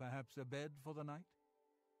 or perhaps a bed for the night?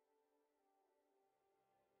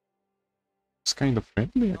 It's kind of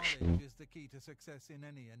friendly, actually. Knowledge is the key to success in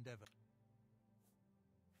any endeavor.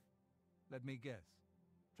 Let me guess.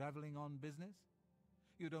 Traveling on business?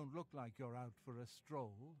 You don't look like you're out for a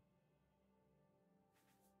stroll.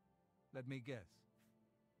 Let me guess.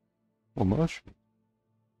 Oh, merchant.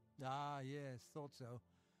 Ah, yes, thought so.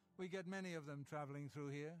 We get many of them traveling through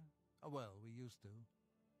here. Well, we used to.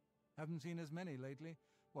 Haven't seen as many lately.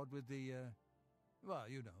 What with the, well,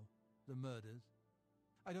 you know, the murders.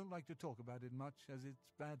 I don't like to talk about it much, as it's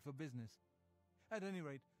bad for business. At any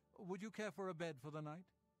rate, would you care for a bed for the night?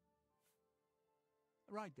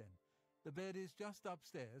 Right then. The bed is just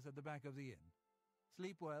upstairs at the back of the inn.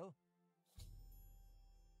 Sleep well.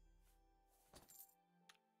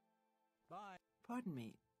 Bye. Pardon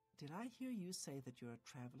me, did I hear you say that you're a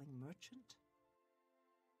traveling merchant?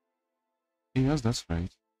 Yes, that's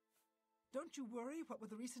right. Don't you worry, what with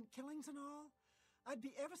the recent killings and all? I'd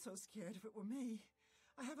be ever so scared if it were me.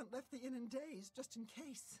 I haven't left the inn in days, just in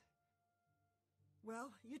case.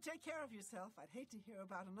 Well, you take care of yourself. I'd hate to hear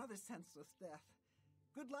about another senseless death.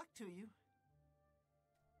 Good luck to you.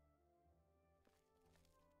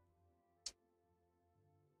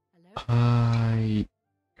 Hello? I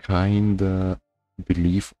kinda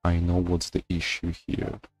believe I know what's the issue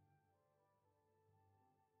here.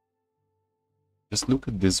 Just look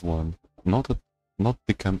at this one. Not at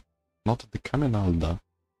the Caminalda,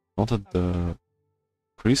 not at the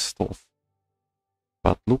Christoph,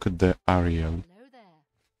 but look at the Ariel. Hello there.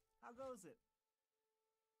 How goes it?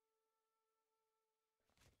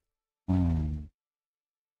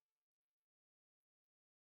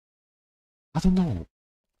 I don't know.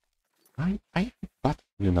 I have a bad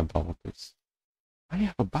feeling about this. I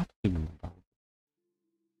have a bad feeling about it.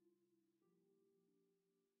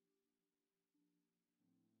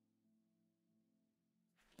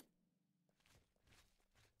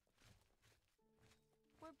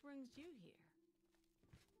 What brings you here?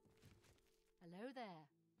 Hello there.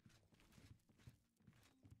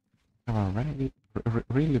 I have a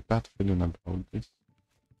really bad feeling about this.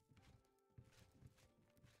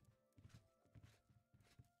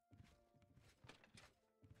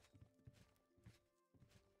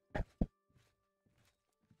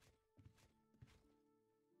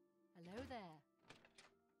 Hello there.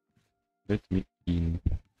 Let me in.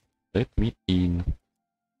 Let me in.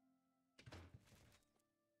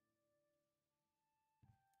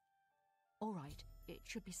 All right, it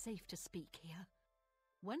should be safe to speak here.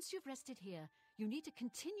 Once you've rested here, you need to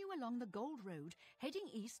continue along the Gold Road, heading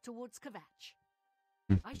east towards Kvatch.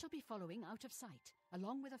 I shall be following out of sight,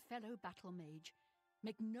 along with a fellow battle mage.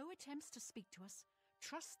 Make no attempts to speak to us.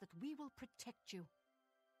 Trust that we will protect you.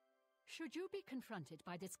 Should you be confronted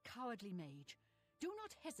by this cowardly mage, do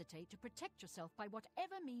not hesitate to protect yourself by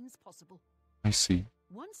whatever means possible. I see.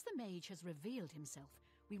 Once the mage has revealed himself,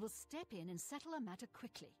 we will step in and settle a matter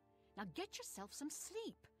quickly. Now get yourself some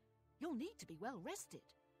sleep. You'll need to be well rested.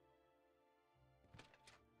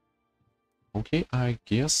 Okay, I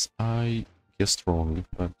guess I guessed wrong,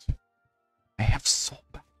 but I have so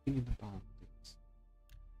bad feeling about this.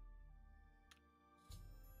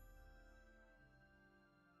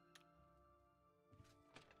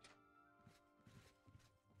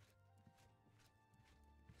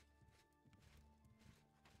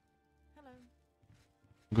 Hello.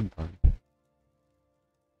 Goodbye.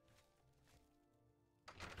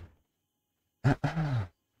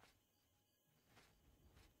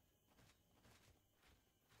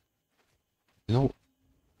 You know,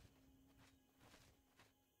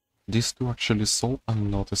 these two actually so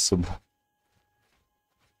unnoticeable.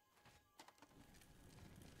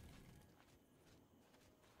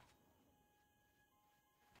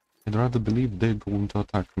 I'd rather believe they're going to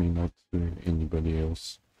attack me, not anybody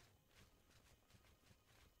else.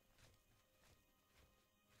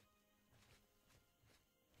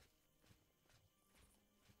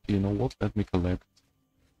 You know what? Let me collect.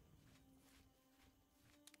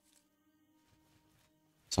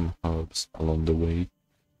 Let me collect some herbs along the way.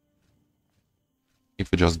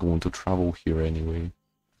 If we're just going to travel here anyway.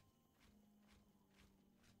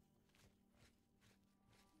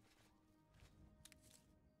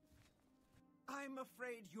 I'm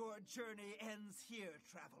afraid your journey ends here,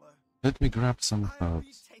 traveler. Let me grab some I'll be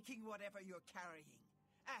herbs. taking whatever you're carrying.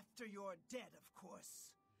 After you're dead, of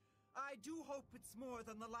course. I do hope it's more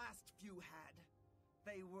than the last few had.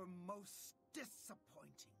 They were most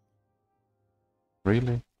disappointing.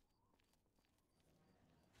 Really?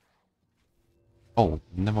 Oh,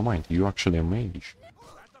 never mind. You're actually a mage.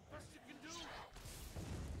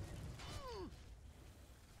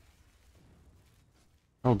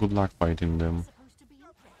 Oh, good luck fighting them.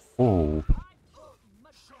 Oh,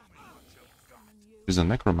 he's a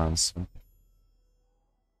necromancer.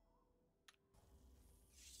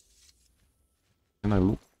 Can I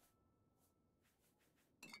look?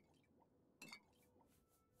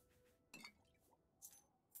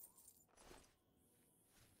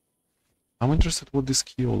 I'm interested what this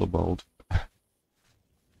key all about.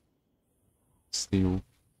 Still.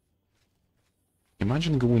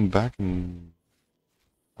 Imagine going back and...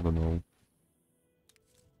 I don't know.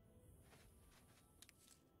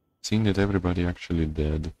 Seeing that everybody actually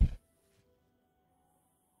dead.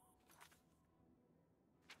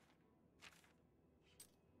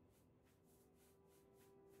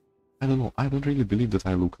 I don't know, I don't really believe that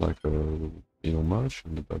I look like a, you know,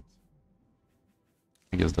 merchant, but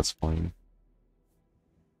I guess that's fine.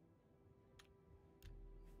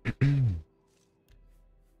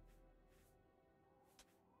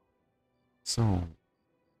 So,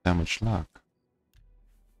 damage luck.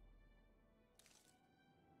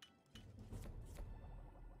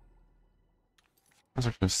 That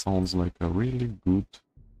actually sounds like a really good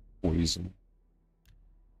poison.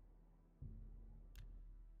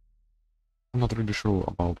 I'm not really sure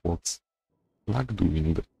about what's luck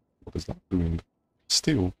doing. What is luck doing?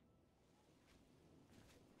 Still.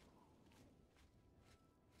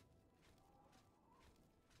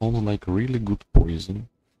 Sounds like a really good poison.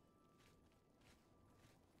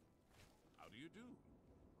 How do you do?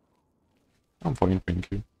 I'm fine,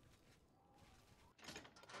 thank you.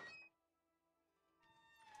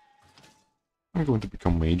 I'm going to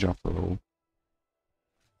become mage after all.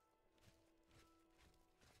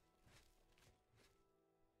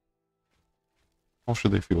 How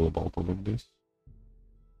should I feel about all of this?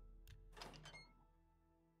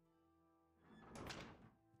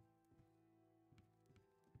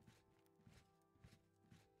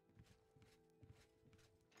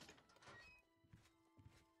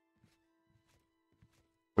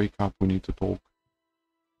 Wake up, we need to talk.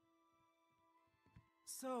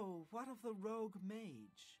 So, what of the rogue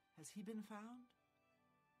mage? Has he been found?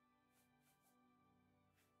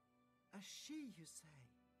 A she, you say?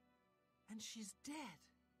 And she's dead.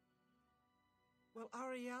 Well,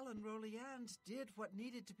 Ariel and Roliand did what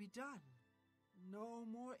needed to be done. No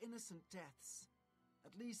more innocent deaths.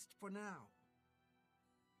 At least for now.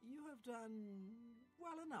 You have done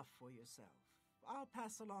well enough for yourself. I'll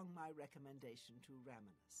pass along my recommendation to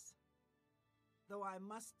Raminus. Though I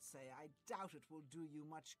must say, I doubt it will do you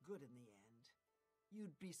much good in the end.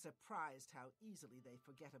 You'd be surprised how easily they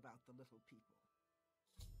forget about the little people.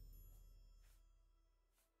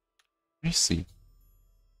 I see.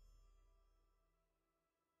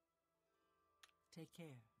 Take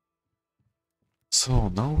care. So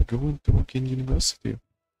now we're going to Arcane University.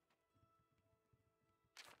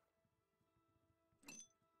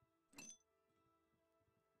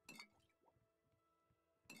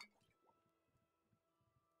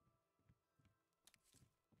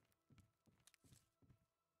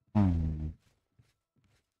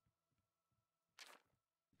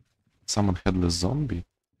 Summon headless zombie.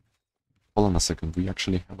 Hold on a second, we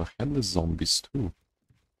actually have a headless zombies too.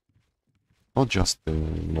 Not just the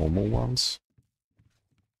normal ones.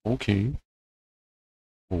 Okay.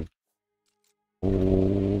 Oh.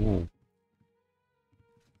 Oh.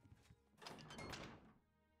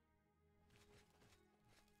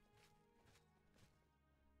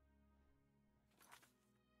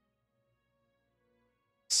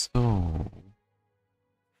 So...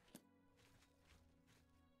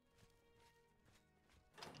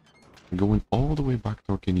 going all the way back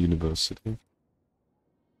to Arcane University.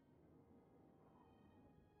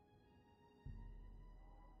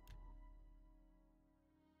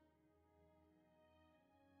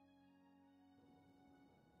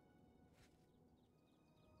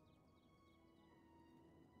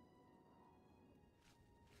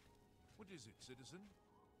 What is it, citizen?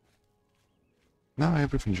 Nah,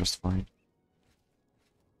 everything's just fine.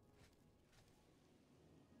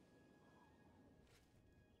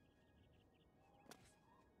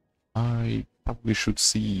 I probably should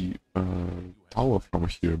see a tower from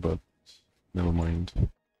here, but never mind.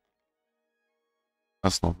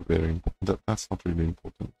 That's not very important. That's not really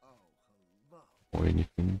important. Or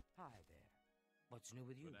anything. Hi there. What's new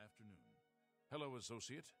with you? Good afternoon. Hello,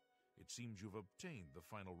 associate. It seems you've obtained the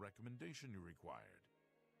final recommendation you required.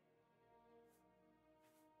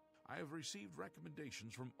 I have received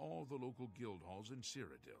recommendations from all the local guild halls in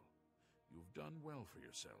Cyrodiil. You've done well for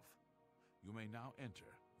yourself. You may now enter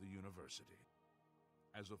the university.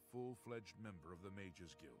 As a full-fledged member of the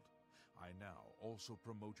Mages Guild, I now also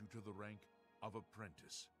promote you to the rank of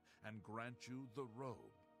apprentice and grant you the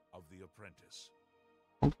robe of the apprentice.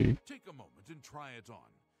 Okay. Take a moment and try it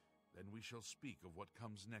on. Then we shall speak of what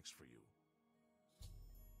comes next for you.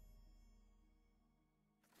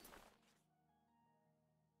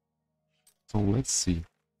 So let's see.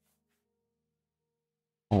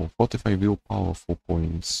 Oh, 45 willpower, 4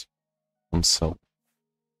 points on self.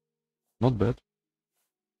 Not bad.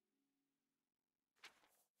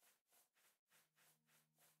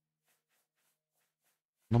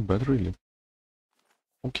 Not bad, really.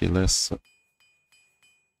 Okay, let's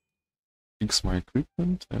fix my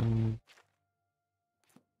equipment and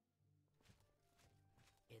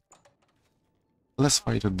let's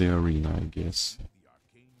fight at the arena, I guess. The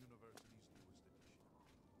Arcane University's newest edition.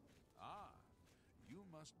 Ah, you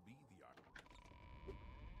must be the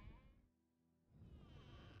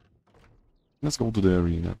Let's go to the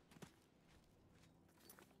arena.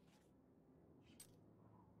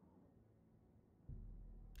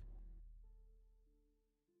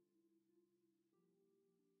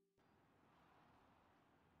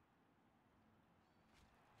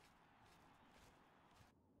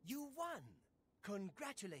 You won!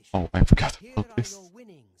 Congratulations! Oh, I forgot Here about are this. your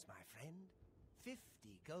winnings, my friend. 50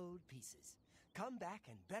 gold pieces. Come back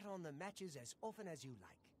and bet on the matches as often as you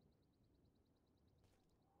like.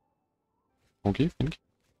 Okay, thank you.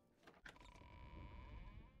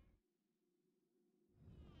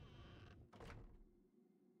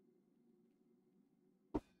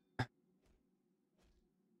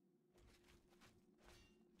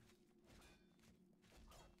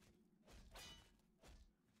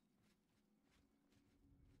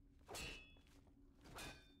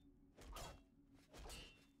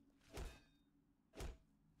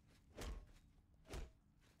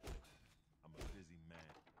 I'm a busy man.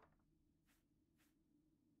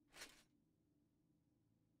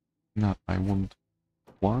 No, I want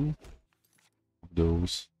one of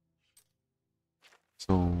those.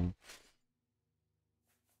 So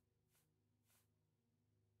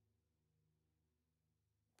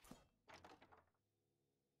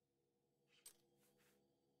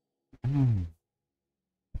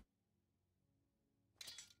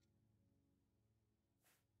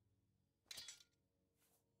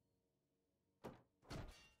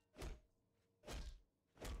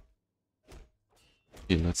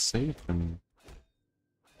okay, let's save and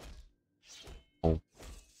oh,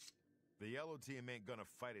 The yellow team ain't gonna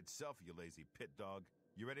fight itself, you lazy pit dog.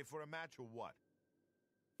 You ready for a match or what?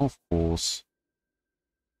 of course.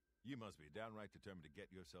 You must be downright determined to get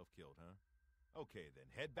yourself killed, huh? Okay then,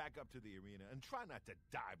 head back up to the arena and try not to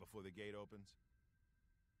die before the gate opens.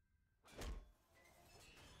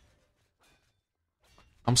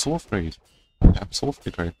 I'm so afraid. I'm so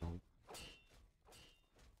afraid right now.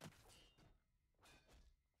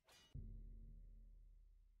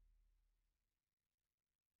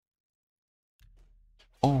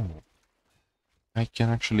 Oh, I can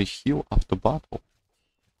actually heal after battle.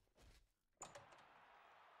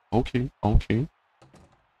 Okay, okay.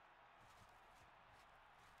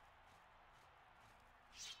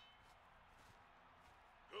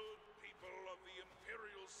 good people of the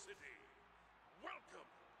Imperial City. Welcome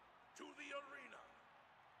to the arena.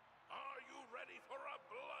 Are you ready for a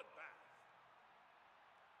bloodbath?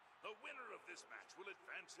 The winner of this match will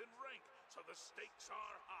advance in rank, so the stakes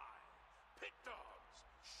are high. Pit dogs,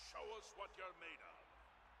 show us what you're made of.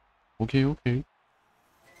 Okay, okay.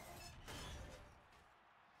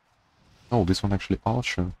 Oh, this one actually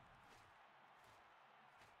Archer.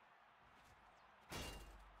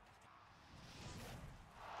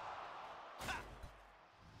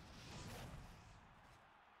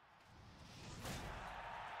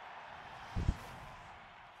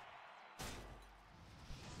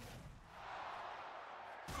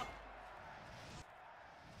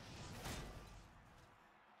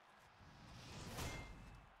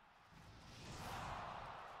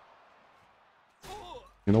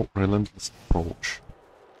 You know, relentless approach.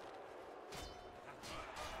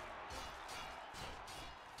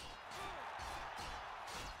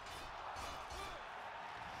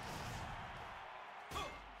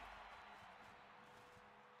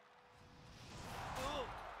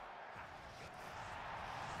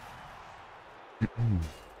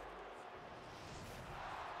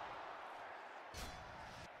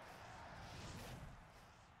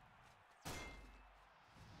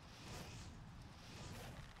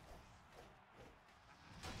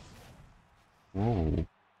 Whoa.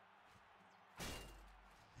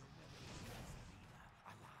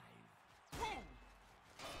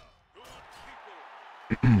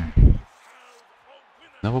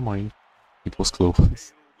 Never mind. It was close. The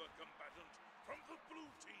combatant from the blue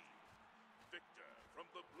team. Victor from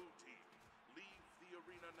the blue team. Leave the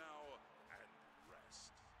arena now and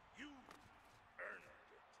rest. You earned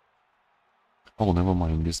it. Oh, never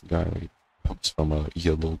mind. This guy comes from a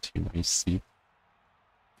yellow team, I see.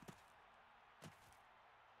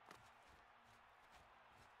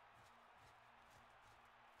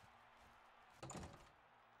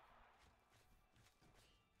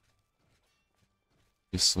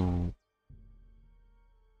 So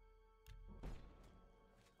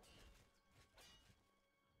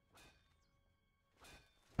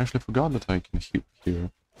I actually forgot that I can hit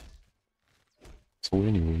here. So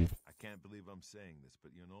anyway, I can't believe I'm saying this,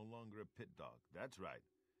 but you're no longer a pit dog. That's right.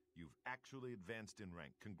 You've actually advanced in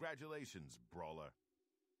rank. Congratulations, brawler.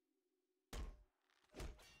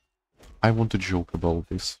 I want to joke about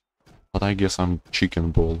this, but I guess I'm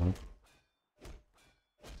chicken brawler.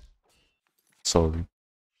 Sorry.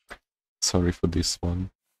 Sorry for this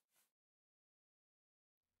one.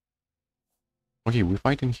 Okay, we're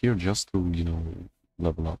fighting here just to, you know,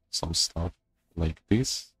 level up some stuff like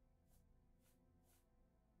this.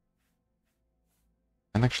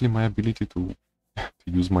 And actually my ability to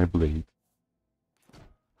use my blade.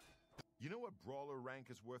 You know what brawler rank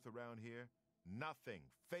is worth around here? Nothing.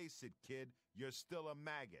 Face it, kid. You're still a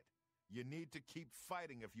maggot. You need to keep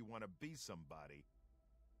fighting if you want to be somebody.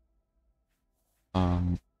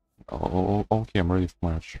 Okay, I'm ready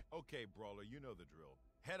for match. Okay, brawler, you know the drill.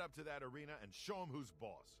 Head up to that arena and show him who's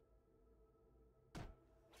boss.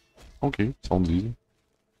 Okay, sounds easy.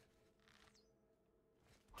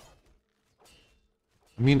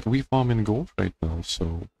 I mean, we farm in gold right now,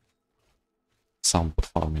 so somewhat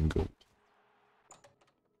farm in gold.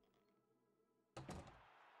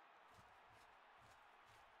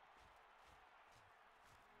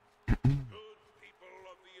 Good people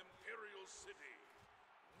of the Imperial City,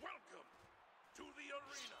 welcome to the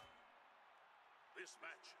arena. This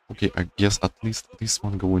match. Okay, I guess at least this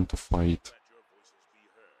one going to fight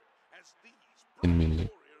in melee.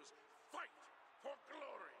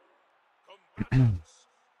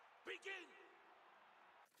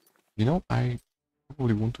 You know, I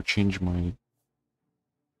probably want to change my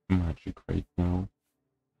magic right now.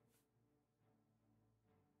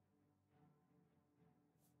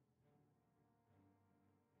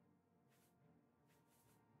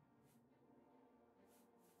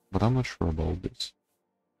 But I'm not sure about this.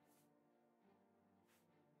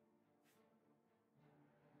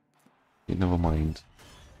 Okay, never mind.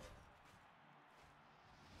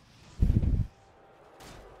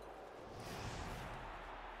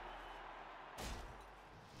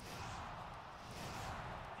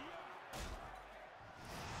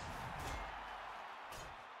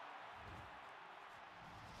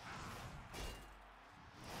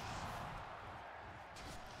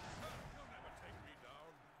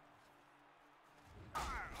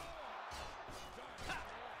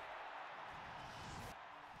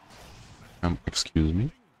 Excuse me.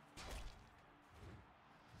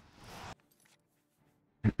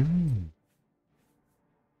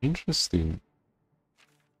 Interesting.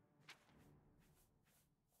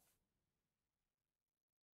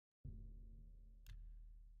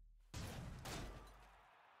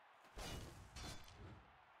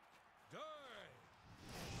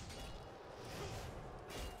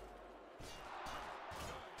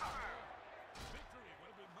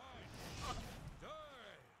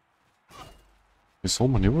 It's so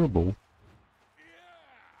maneuverable.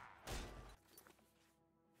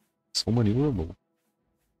 So maneuverable.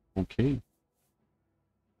 Okay.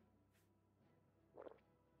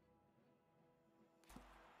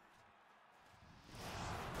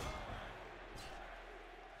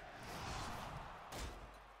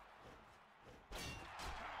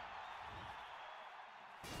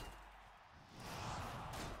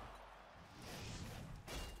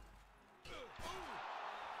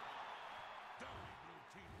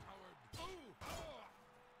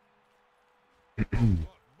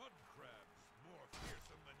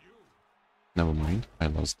 Never mind, I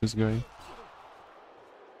lost this guy.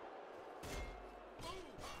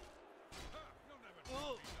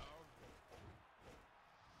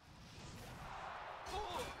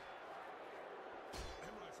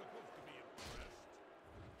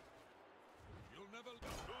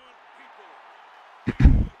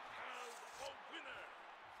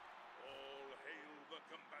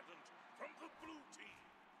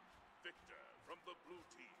 the blue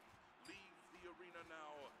team. Leave the arena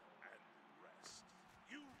now and rest.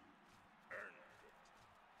 You earned it.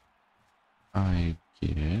 I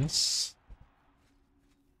guess.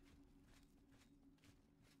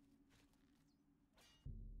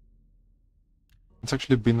 It's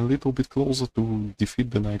actually been a little bit closer to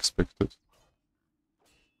defeat than I expected.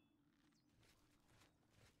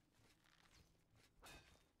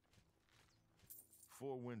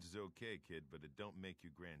 Four wins is okay, kid, but it don't make you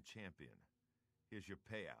grand champion. Here's your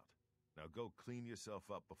payout. Now go clean yourself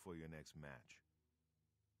up before your next match.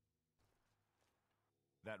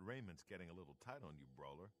 That raiment's getting a little tight on you,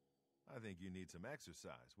 Brawler. I think you need some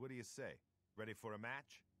exercise. What do you say? Ready for a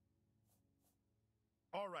match?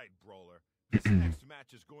 All right, Brawler. This next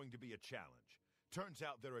match is going to be a challenge. Turns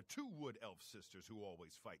out there are two Wood Elf sisters who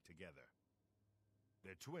always fight together.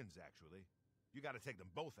 They're twins, actually. You gotta take them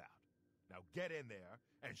both out. Now get in there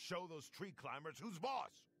and show those tree climbers who's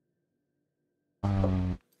boss!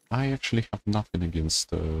 I actually have nothing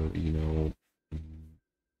against, you know...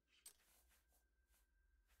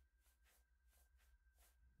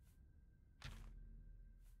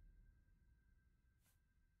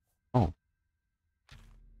 Oh.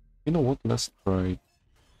 You know what, let's try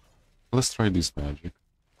this magic.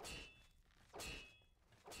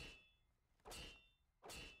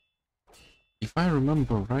 If I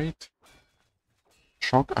remember right,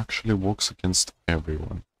 shock actually works against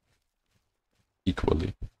everyone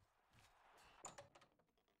equally.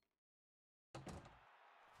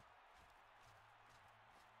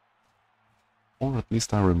 Or at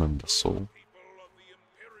least I remember so. People of the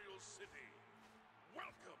Imperial City,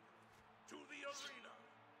 welcome to the arena.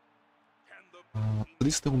 Can the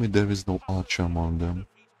Please tell me there is no archer among them.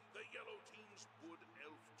 defeat the yellow team's Wood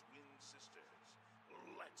Elf twin sisters?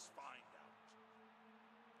 Let's find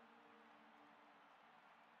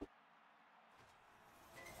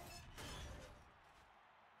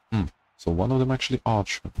out. So one of them actually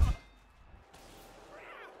archer.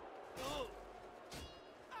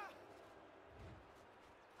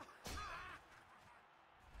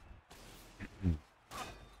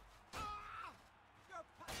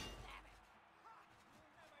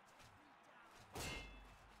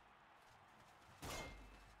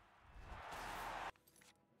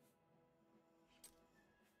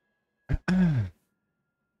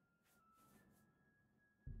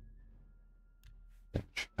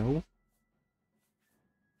 Bench health.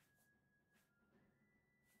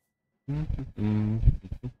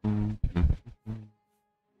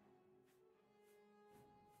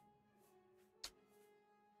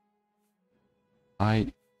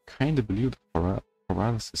 I kind of believe that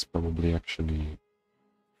paralysis probably actually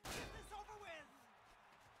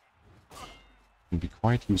can be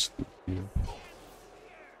quite useful here.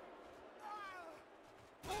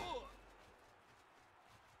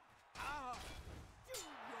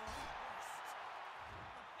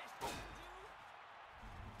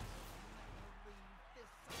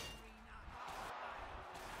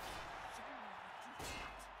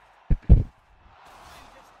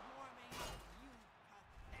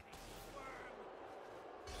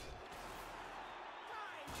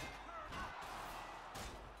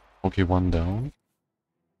 Okay, one down.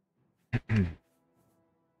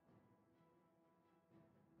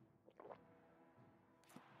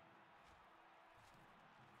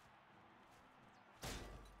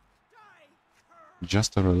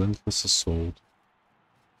 Just a relentless assault.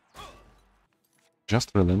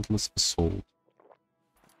 Just relentless assault.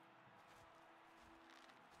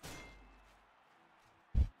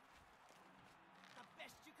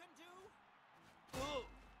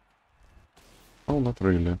 Oh, not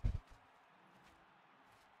really.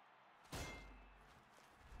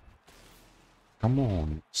 Come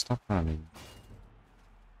on, stop running.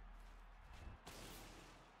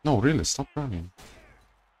 No, really, stop running.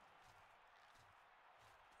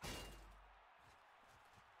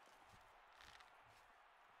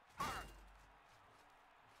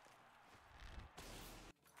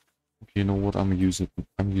 Okay, you know what? I'm using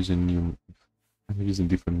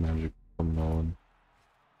different magic from now on.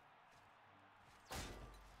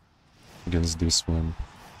 Against this one.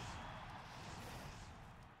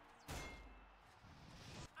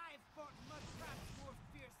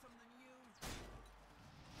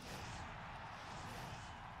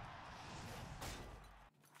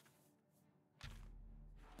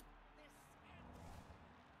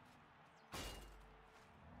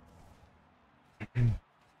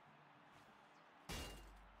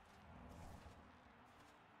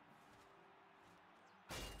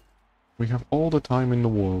 We have all the time in the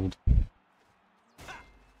world.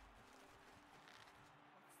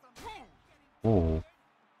 Oh.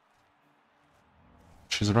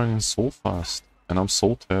 She's running so fast. And I'm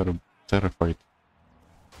so terrified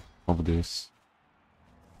of this.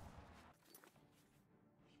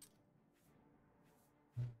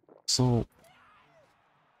 So...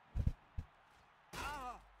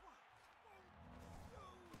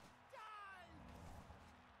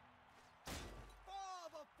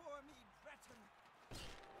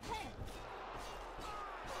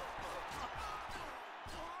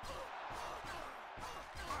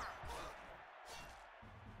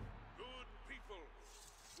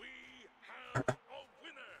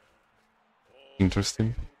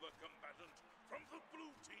 Interesting.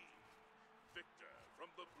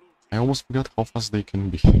 I almost forgot how fast they can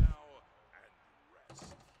be.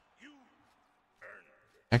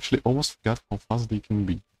 Actually, almost forgot how fast they can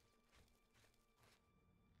be.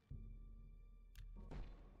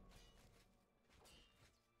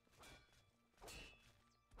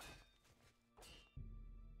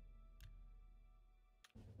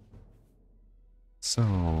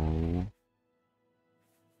 So...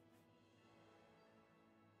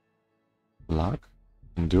 luck,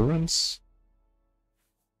 endurance,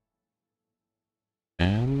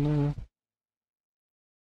 and...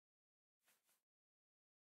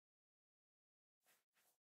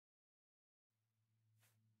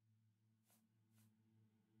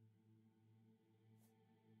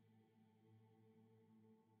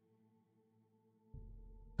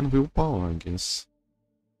 and willpower, I guess.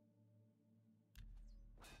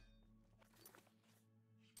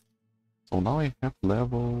 So now I have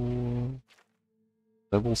level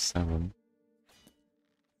 7.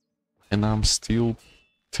 And I'm still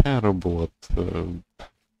terrible at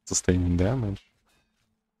sustaining damage.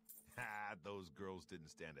 Ah, those girls didn't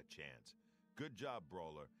stand a chance. Good job,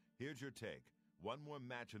 Brawler. Here's your take. One more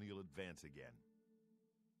match and you'll advance again.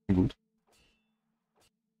 Good.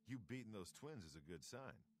 You beating those twins is a good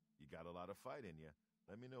sign. You got a lot of fight in you.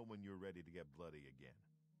 Let me know when you're ready to get bloody again.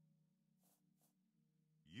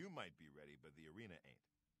 You might be ready, but the arena ain't.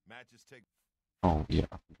 Matches take... Oh, yeah,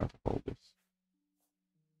 I forgot about this.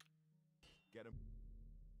 Get him.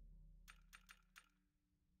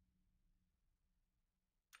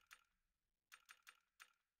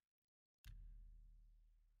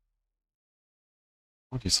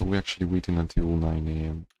 Okay, so we're actually waiting until 9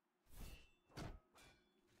 AM.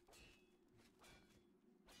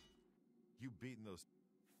 You beating those...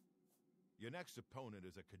 Your next opponent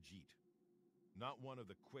is a Khajiit. Not one of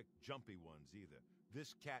the quick, jumpy ones either.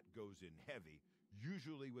 This cat goes in heavy,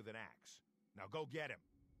 usually with an axe. Now go get him.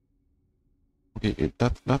 Okay,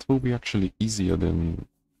 that will be actually easier than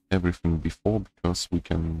everything before, because we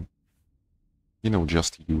can, you know,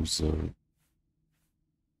 just use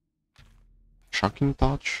shocking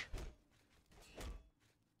touch.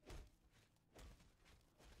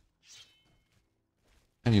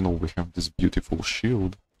 And you know, we have this beautiful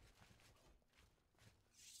shield.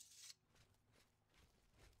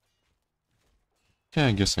 Yeah,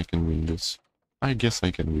 I guess I can win this. I guess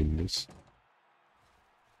I can win this.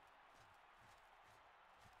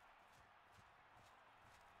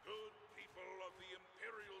 Good people of the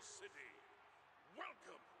Imperial City,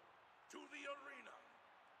 welcome to the arena.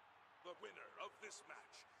 The winner of this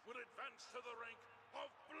match will advance to the rank of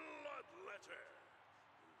Bloodletter.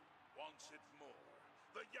 Who wants it more?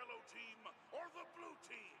 The yellow team or the blue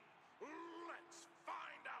team? Let's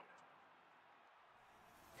find out.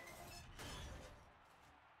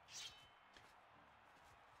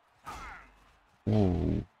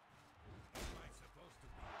 Whoa.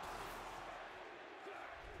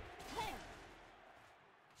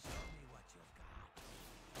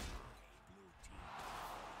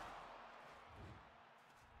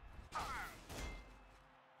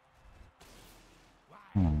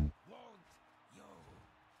 Hmm.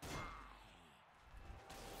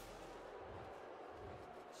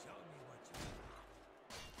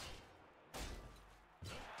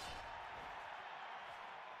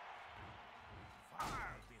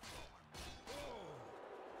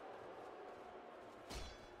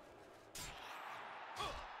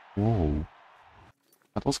 Whoa.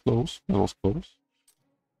 That was close. That was close.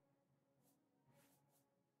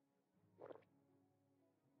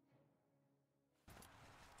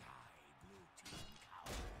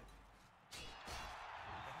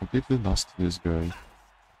 Completely lost this guy.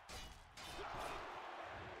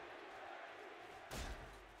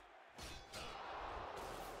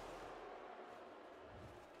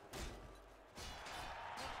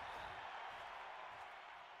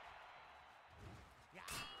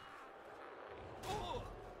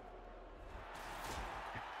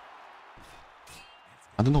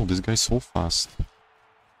 I don't know, this guy's so fast.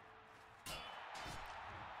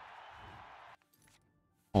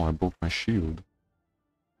 Oh, I broke my shield.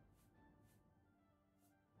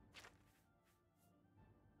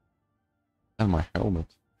 And my helmet.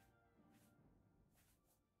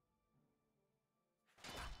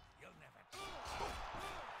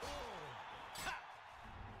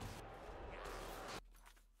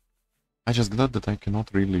 I just glad that I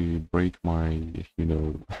cannot really break my, you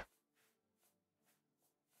know,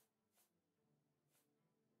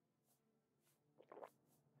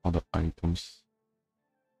 other items.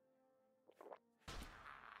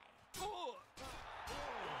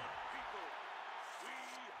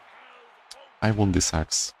 I want this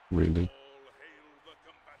axe, really.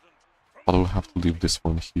 But I'll have to leave this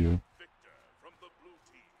one here.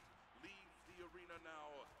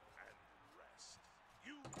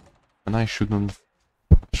 And I shouldn't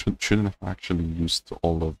have actually used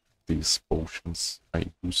all of these potions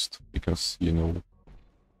I used, because, you know,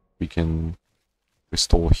 we can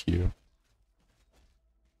restore here.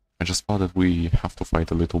 I just thought that we have to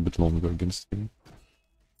fight a little bit longer against him.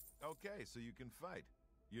 Okay, so you can fight.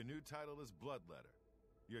 Your new title is Bloodletter.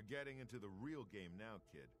 You're getting into the real game now,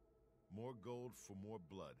 kid. More gold for more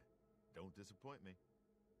blood. Don't disappoint me.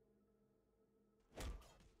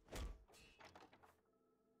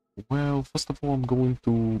 Well, first of all, I'm going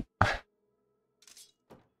to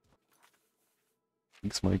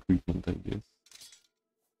fix my equipment, I guess.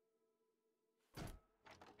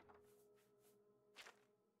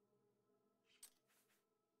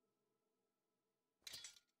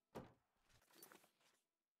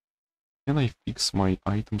 Can I fix my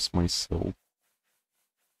items myself?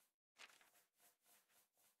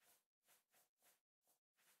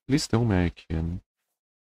 Please tell me I can.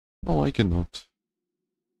 No, I cannot.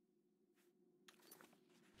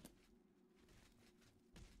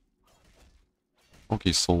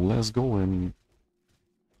 Okay, so let's go and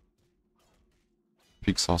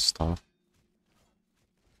fix our stuff.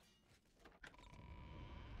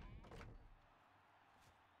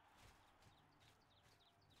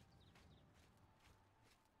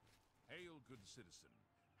 Hail, good citizen.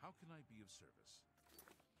 How can I be of service?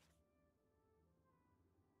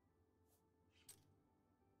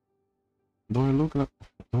 Do I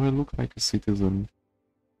look like a citizen?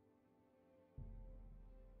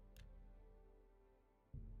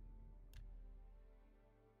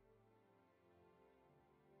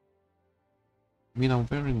 I mean, I'm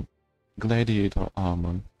wearing gladiator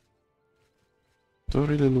armor. Do I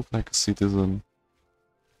really look like a citizen?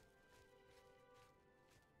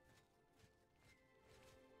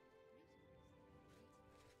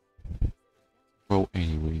 Well,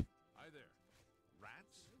 anyway. Hi there.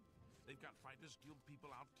 Rats? They've got Fighters Guild people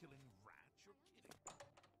out killing rats? You're kidding.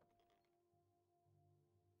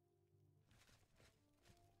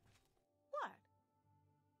 What?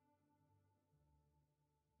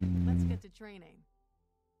 Mm. Let's get to training.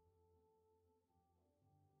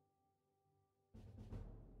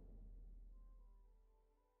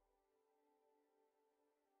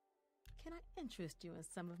 Can I interest you in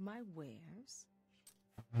some of my wares?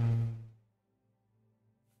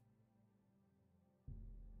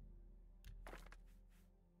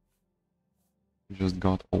 Just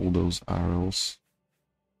got all those arrows.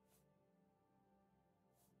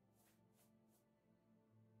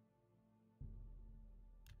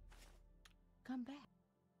 Come back.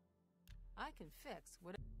 I can fix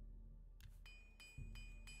what.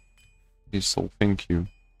 Okay, so thank you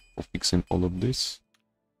for fixing all of this.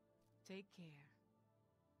 Take care.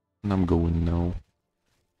 And I'm going now.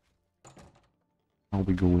 I'll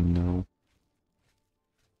be going now.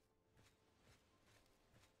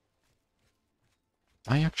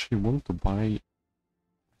 I actually want to buy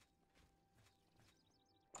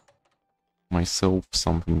myself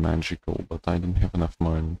something magical, but I don't have enough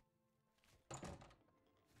money.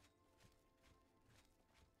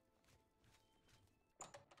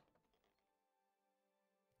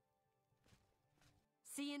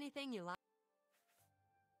 See anything you like?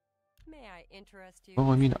 May I interest you? Well,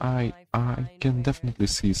 I mean, in some of I my can fine definitely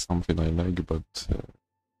wares? see something I like, but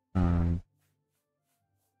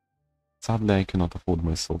sadly I cannot afford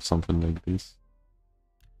myself something like this.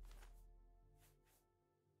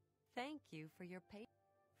 Thank you for your patience.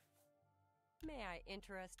 May I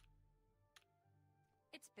interest?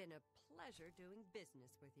 It's been a pleasure doing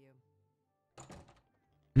business with you.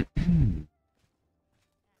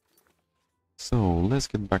 So, let's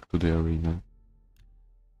get back to the arena.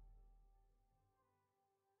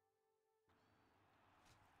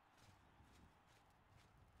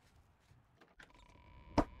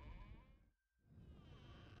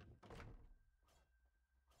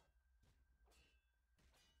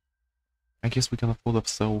 I guess we can afford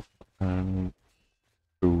ourselves to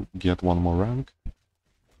get one more rank.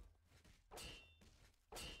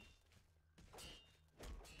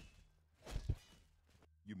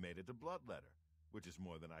 You made made it to Bloodletter, which is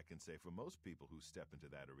more than I can say for most people who step into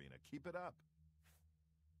that arena. Keep it up.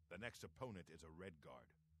 The next opponent is a Red Guard.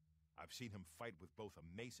 I've seen him fight with both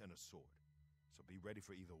a mace and a sword, so be ready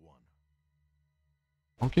for either one.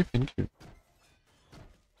 Okay, thank you.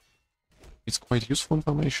 It's quite useful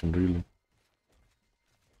information, really.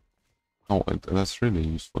 Oh, that's really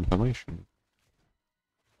useful information.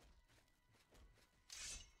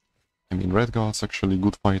 I mean, Red Guard's actually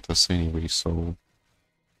good fighters anyway, so...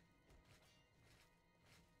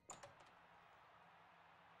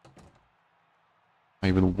 I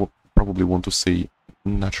even probably want to say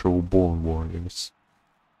natural-born warriors.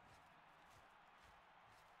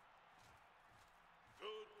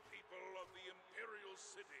 Good people of the Imperial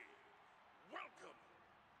City, welcome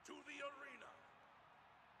to the arena.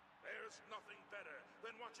 There's nothing better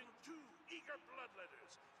than watching two eager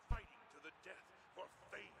bloodletters fighting to the death for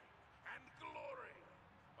fame and glory.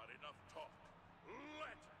 But enough talk.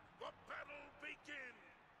 Let the battle begin!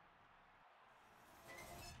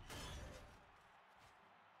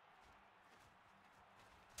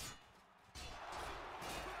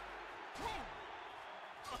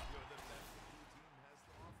 You're the best the blue team has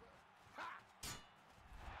to offer. Ha!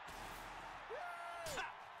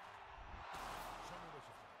 Show me what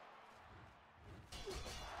you got.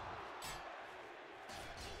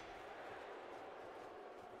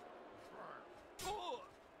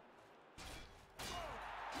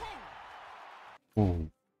 Oh.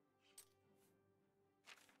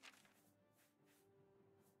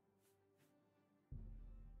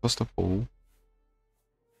 First of all,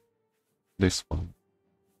 this one.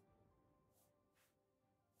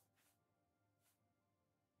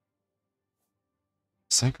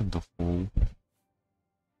 Second of all,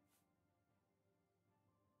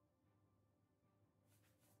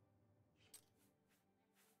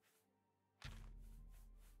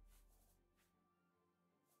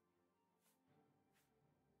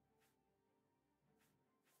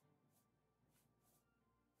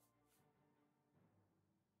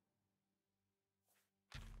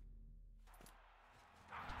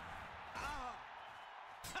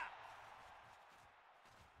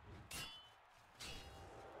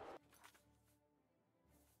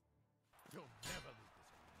 You'll never lose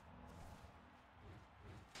this one.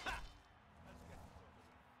 Ha! Let's get this over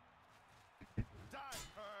with. Die,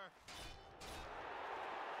 her!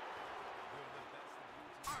 You're the best the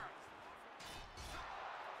blue team has to offer.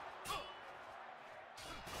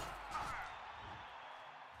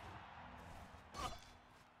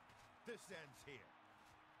 This ends here.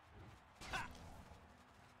 Ha!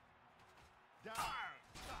 Die!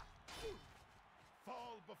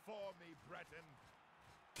 Fall before me, Breton.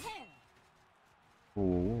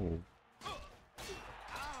 oh,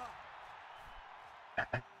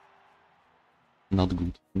 not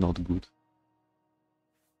good, not good.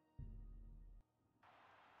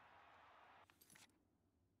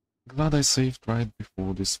 Glad I saved right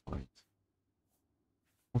before this fight.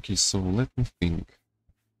 Okay, so let me think.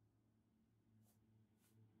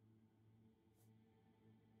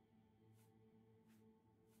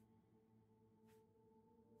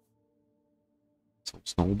 So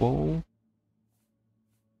Snowball,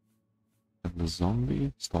 and the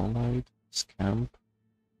zombie, Starlight, Scamp.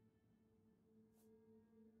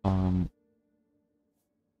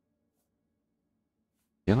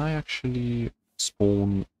 Can I actually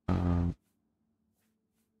spawn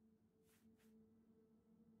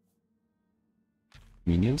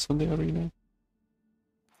minions on the arena?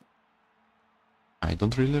 I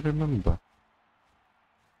don't really remember.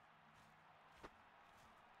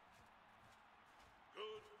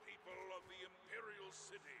 Good people of the Imperial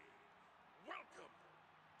City, welcome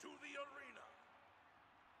to the arena.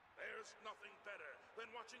 There's nothing better than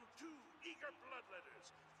watching two eager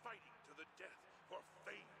bloodletters fighting to the death for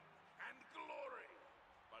fame and glory.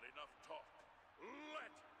 But enough talk. Let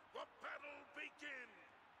the battle begin!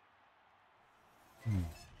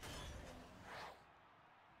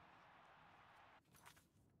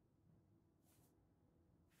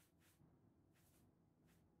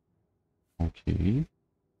 Okay.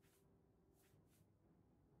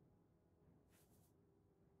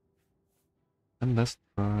 And let's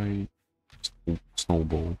try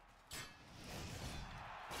Snowball.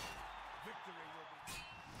 Victory will be...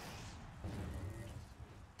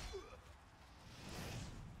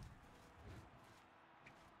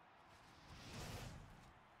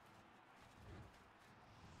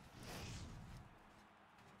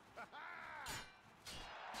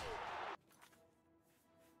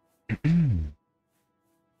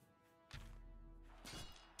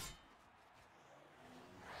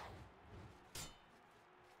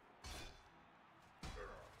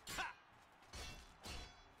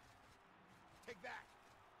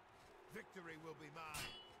 will be mine.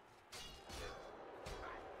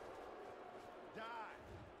 Die.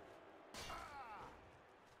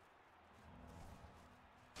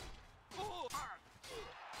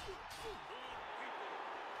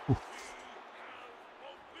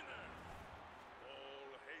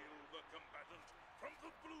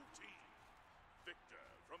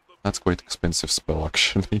 That's quite expensive spell,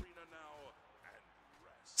 actually.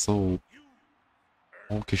 So,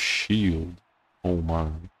 Orcish Shield. Oh my.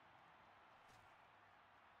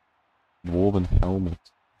 Dwarven Helmet.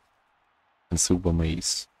 And Silver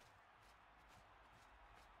Mace.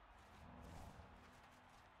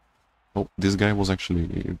 Oh, this guy was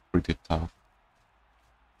actually pretty tough.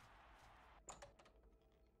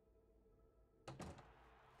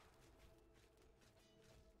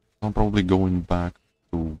 I'm probably going back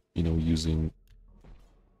to, you know, using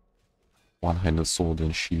one-handed sword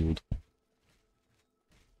and shield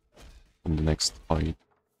in the next fight.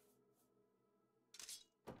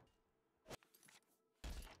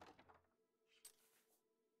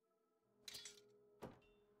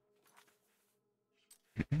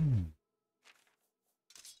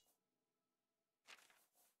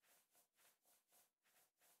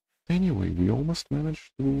 Anyway, we almost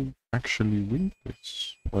managed to actually win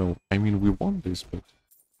this. Well, I mean, we won this, but...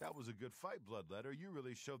 That was a good fight, Bloodletter. You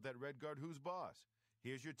really showed that Redguard who's boss.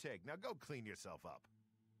 Here's your take. Now go clean yourself up.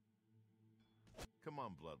 Come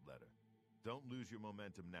on, Bloodletter. Don't lose your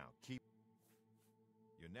momentum now. Keep...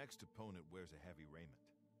 Your next opponent wears a heavy raiment,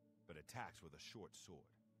 but attacks with a short sword.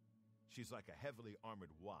 She's like a heavily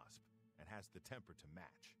armored wasp and has the temper to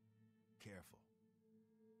match. Careful.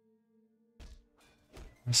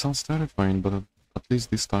 It sounds terrifying, but at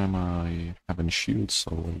least this time I have a shield,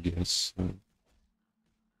 so I guess...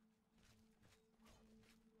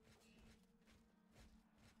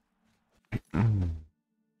 But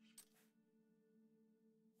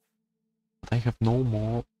I have no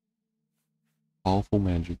more powerful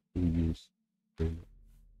magic to use. Really.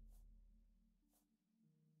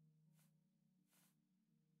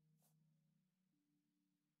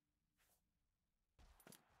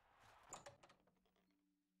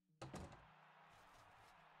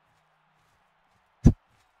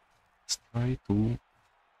 Let's try to... Good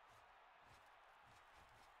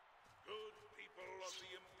people of the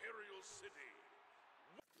Imperial City.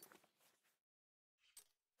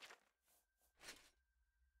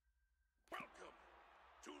 Welcome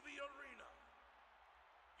to the arena.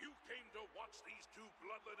 You came to watch these two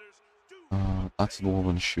bloodletters do that's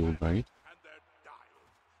Dwarven Shield, right? and they're dying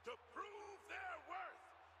to prove their worth.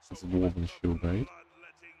 That's Dwarven Shield, right?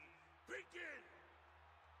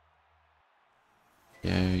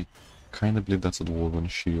 Yeah, I kinda believe that's a Dwarven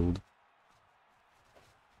Shield.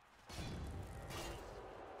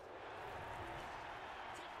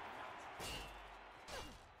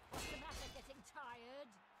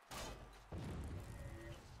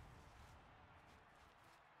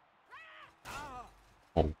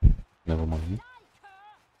 Oh, never mind.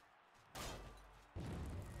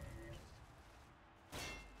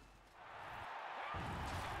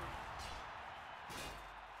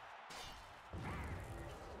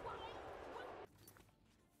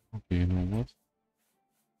 Okay, you know what?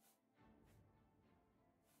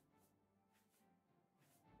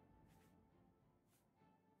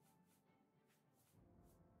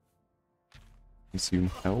 Consume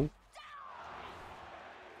health.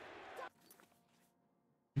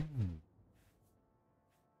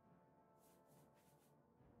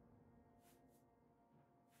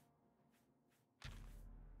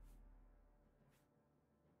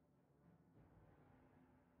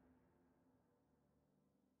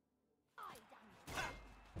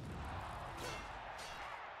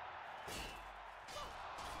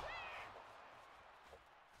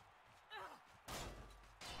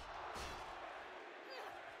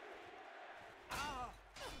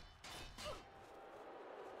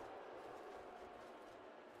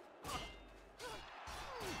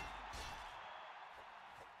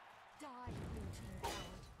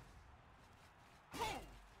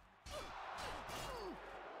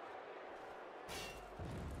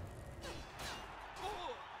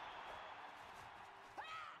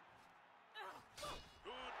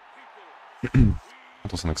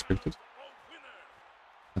 That was unexpected.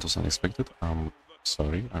 That was unexpected.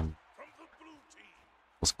 Sorry,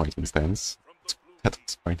 was quite intense. That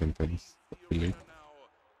was quite intense, really.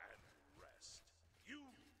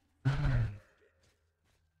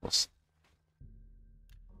 Was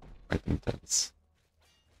quite intense.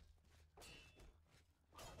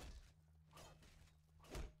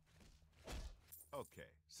 Okay,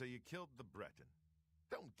 so you killed the Breton.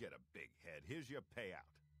 Don't get a big head. Here's your payout.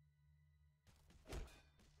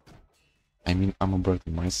 I mean, I'm a bird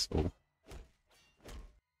in my soul.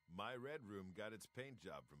 My red room got its paint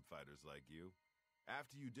job from fighters like you.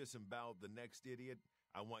 After you disembowel the next idiot,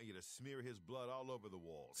 I want you to smear his blood all over the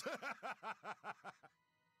walls.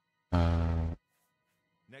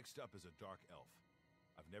 Next up is a dark elf.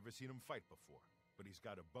 I've never seen him fight before, but he's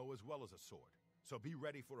got a bow as well as a sword. So be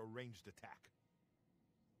ready for a ranged attack.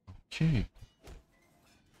 Okay.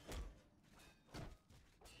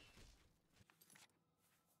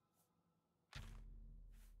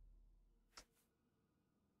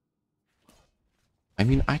 I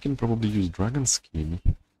mean, I can probably use Dragon Skin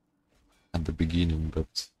at the beginning,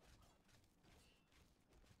 but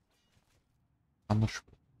I'm not sure.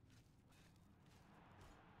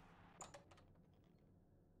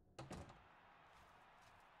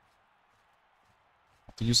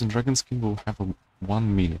 After using Dragon Skin, we'll have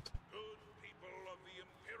 1 minute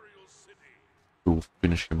to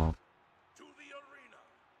finish him off. To the arena.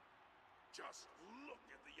 Just look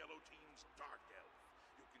at the yellow team's dark elf.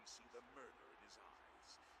 You can see the murder in his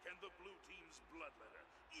eyes. Can the blue team's bloodletter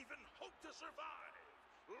even hope to survive?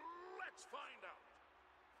 Let's find out.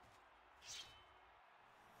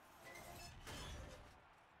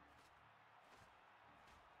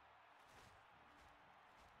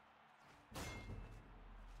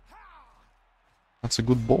 That's a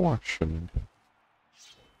good ball, actually.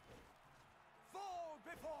 Fall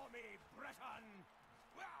before me, Breton!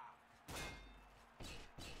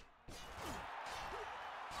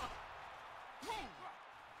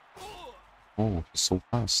 Oh, he's so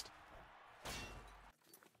fast.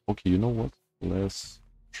 Okay, you know what? Let's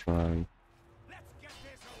try. Let's get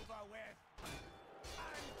this over with!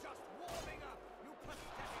 I'm just warming up, you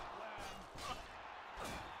pathetic worm!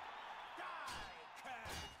 Die, cur!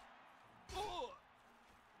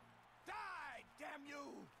 Die, damn you!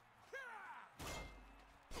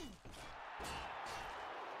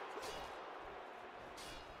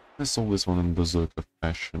 There's always one in berserker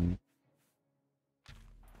fashion.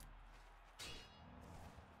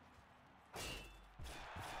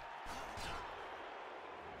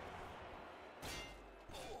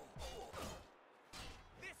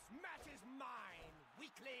 This match is mine,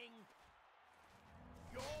 weakling!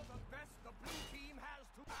 You're the best the blue team has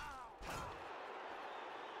to... Ow!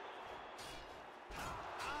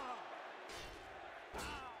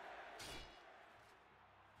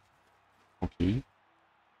 Okay.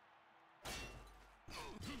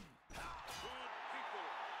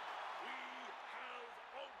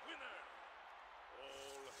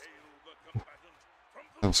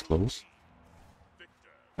 That was close.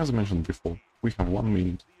 As I mentioned before, we have 1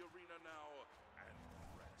 minute.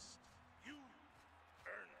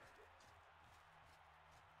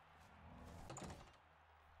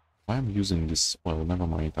 Why I'm using this? Well, never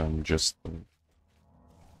mind. I'm just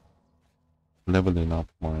leveling up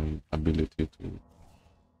my ability to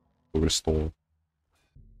restore,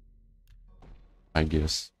 I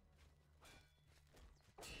guess.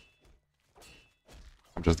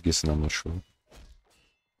 I'm just guessing, I'm not sure.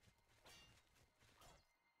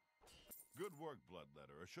 Good work,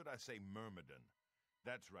 Bloodletter, or should I say Myrmidon.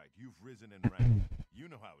 That's right, you've risen in rank. You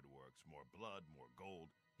know how it works. More blood, more gold.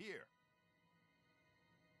 Here.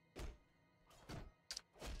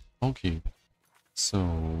 Okay,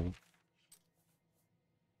 so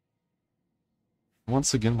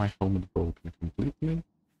once again my helmet broken completely.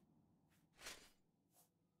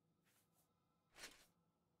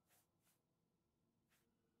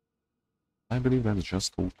 I believe that's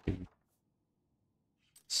just okay.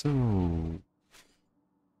 So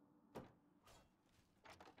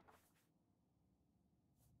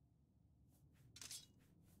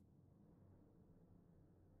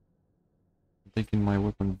taking my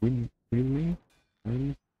weapon with me?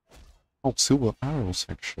 Really? Oh, silver arrows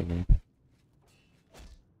actually.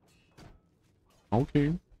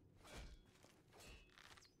 Okay.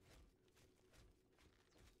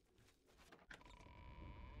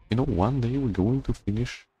 You know, one day we're going to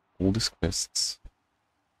finish all these quests.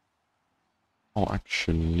 Oh,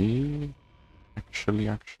 actually...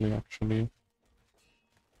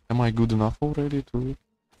 Am I good enough already to...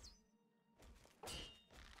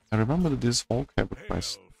 I remember that this Hulk have a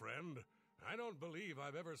quest. Hey, old friend. I don't believe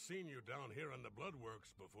I've ever seen you down here in the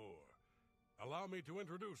Bloodworks before. Allow me to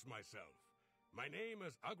introduce myself. My name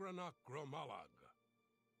is Agranok Gromalag.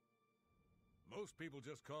 Most people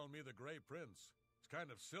just call me the Grey Prince. It's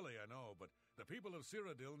kind of silly, I know, but the people of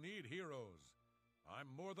Cyrodiil need heroes. I'm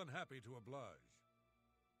more than happy to oblige.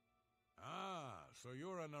 Ah, so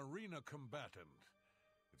you're an arena combatant.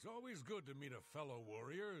 It's always good to meet a fellow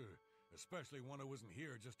warrior, especially one who isn't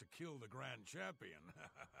here just to kill the Grand Champion.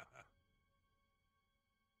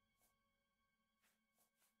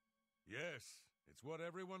 Yes, it's what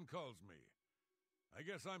everyone calls me. I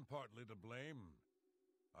guess I'm partly to blame.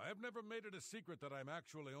 I have never made it a secret that I'm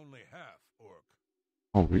actually only half orc.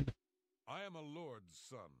 Oh, really? I am a lord's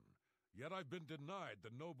son, yet I've been denied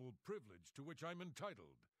the noble privilege to which I'm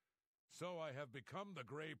entitled. So I have become the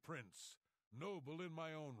Grey Prince, noble in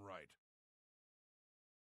my own right.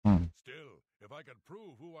 Still, if I could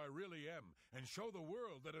prove who I really am and show the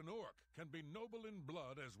world that an orc can be noble in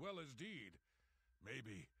blood as well as deed,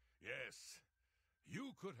 maybe, yes,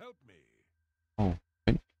 you could help me. Oh,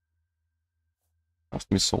 thank you. Asked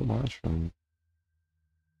me so much, and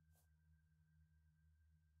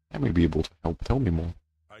I may be able to help. Tell me more.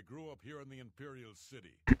 I grew up here in the Imperial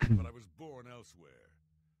City, but I was born elsewhere.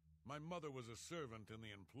 My mother was a servant in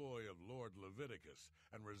the employ of Lord Leviticus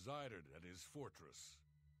and resided at his fortress.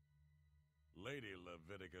 Lady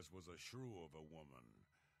Leviticus was a shrew of a woman.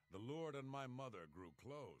 The Lord and my mother grew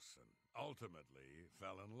close and ultimately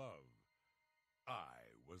fell in love.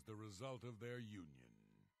 I was the result of their union.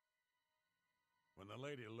 When the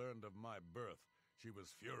lady learned of my birth, she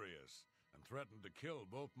was furious and threatened to kill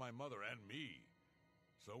both my mother and me.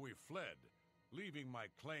 So we fled, leaving my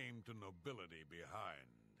claim to nobility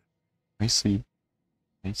behind. I see.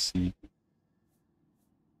 I see.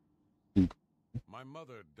 My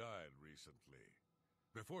mother died recently.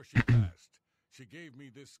 Before she passed, she gave me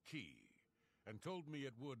this key and told me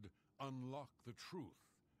it would unlock the truth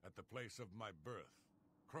at the place of my birth,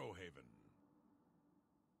 Crowhaven.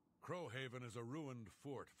 Crowhaven is a ruined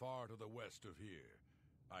fort far to the west of here.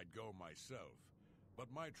 I'd go myself,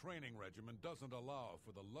 but my training regimen doesn't allow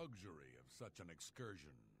for the luxury of such an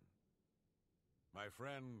excursion. My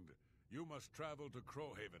friend, you must travel to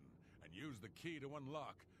Crowhaven and use the key to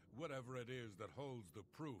unlock whatever it is that holds the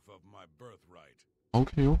proof of my birthright.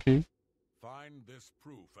 Okay, okay. Find this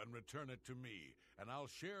proof and return it to me, and I'll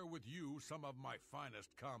share with you some of my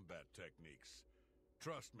finest combat techniques.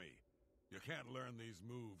 Trust me, you can't learn these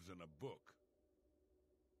moves in a book.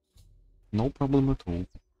 No problem at all.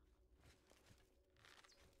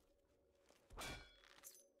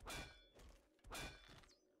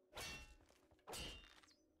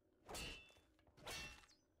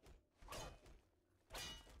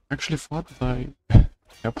 Actually thought that I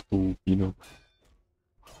have to, you know,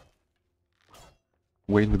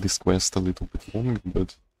 wait with this quest a little bit longer,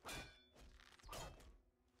 but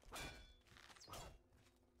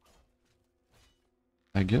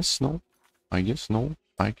I guess no. I guess no.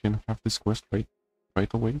 I can have this quest right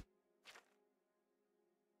away.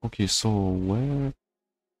 Okay, so where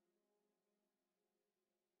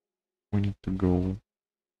we need to go?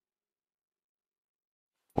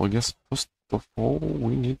 Well, I guess first of all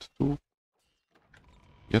we need to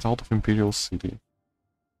get out of Imperial City.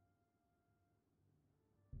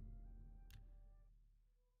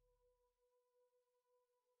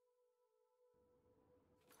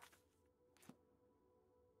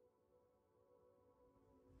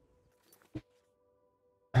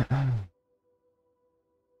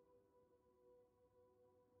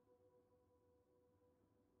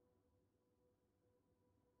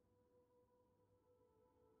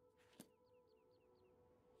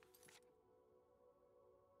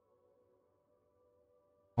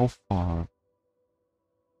 How far?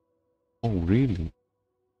 Oh, really?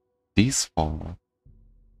 This far?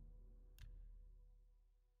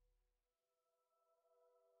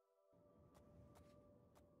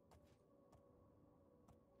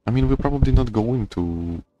 I mean, we're probably not going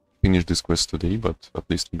to finish this quest today, but at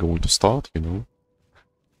least we're going to start, you know?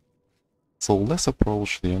 So let's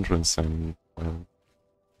approach the entrance and all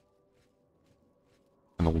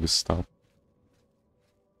this stuff.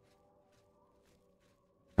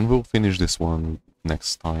 And we'll finish this one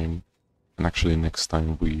next time. And actually next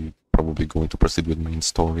time we probably going to proceed with main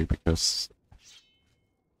story because,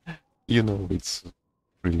 you know, it's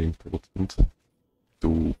really important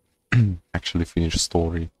to actually finish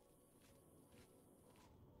story.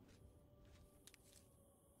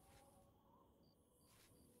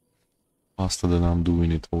 Faster than I'm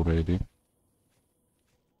doing it already.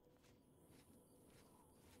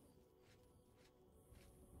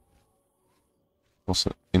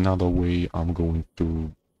 Also, another way I'm going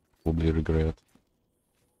to probably regret.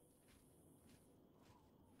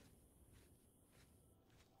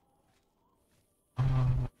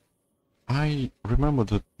 I remember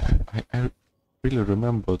that I really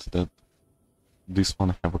remembered that this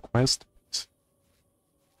one have a quest.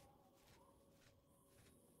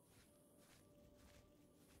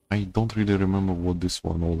 I don't really remember what this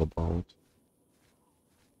one all about.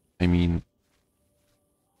 I mean,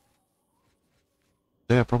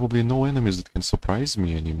 there are probably no enemies that can surprise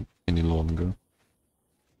me any longer.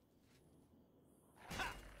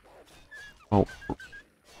 Well,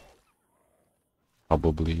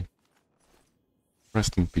 probably.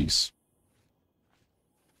 Rest in peace.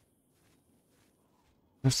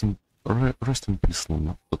 Rest in peace,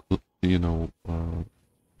 Luna. You know,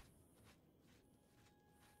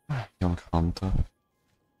 young hunter.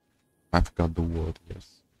 I forgot the word,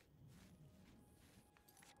 yes.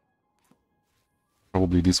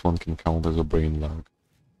 Probably this one can count as a brain lag.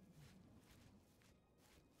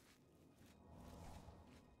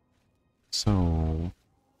 So...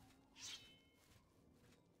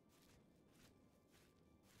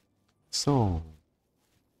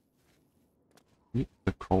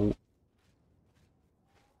 The crow...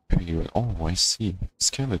 Oh, I see.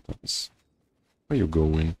 Skeletons. Where you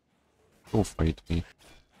going? Go fight me.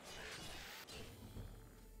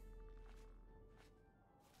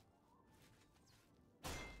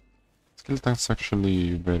 Skeleton's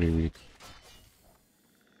actually very weak.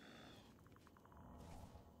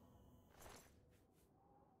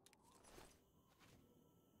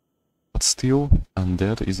 But still,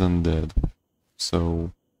 undead is undead.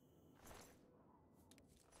 So...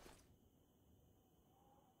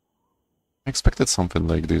 I expected something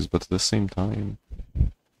like this, but at the same time...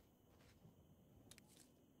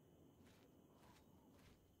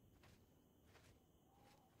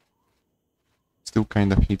 Still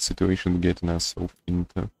kinda hate situation getting ourselves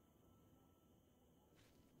into.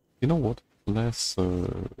 You know what? Let's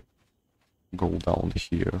go down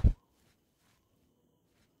here.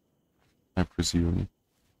 I presume.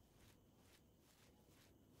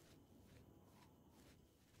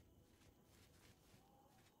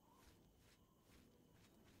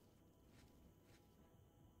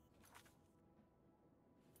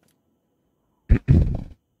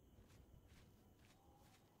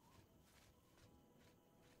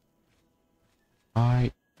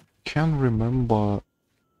 I can remember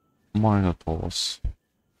Minotaurs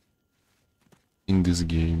in this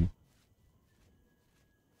game.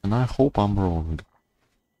 And I hope I'm wrong.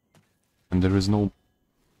 And there is no...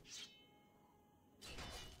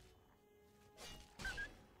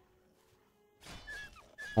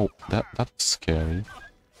 Oh, that's scary.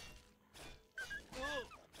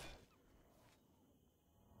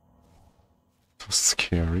 That's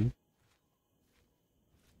scary.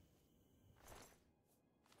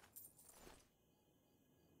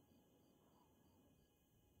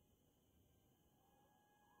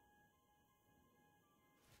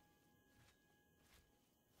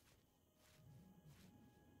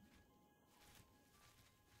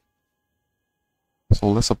 So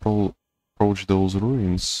let's approach those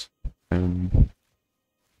ruins and...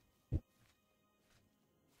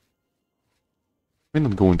 We're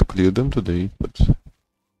not going to clear them today, but...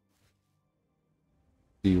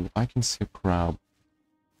 Still, I can see a crab.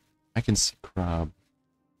 I can see crab.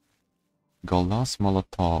 Galas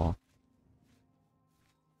Malatar.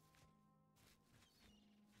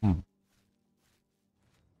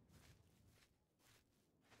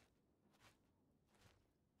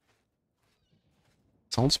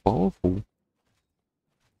 Sounds powerful.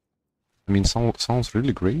 I mean, sounds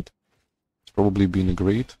really great. It's probably been a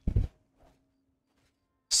great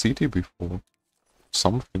city before.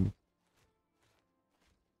 Something.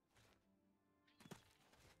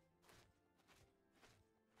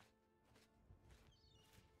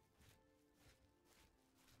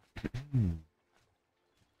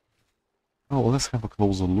 Oh, let's have a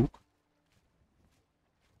closer look.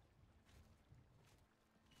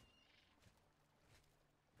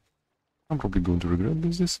 I'm probably going to regret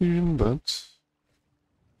this decision, but...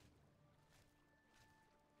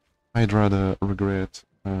 I'd rather regret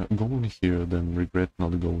going here than regret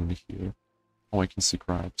not going here. Oh, I can see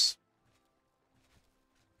crabs.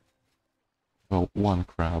 Well, one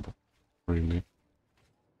crab, really.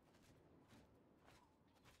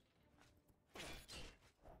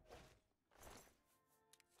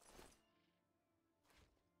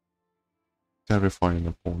 Terrifying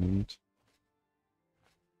opponent.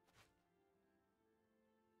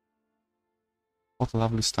 What a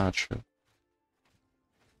lovely statue.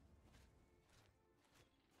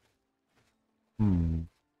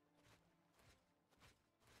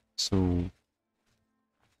 So...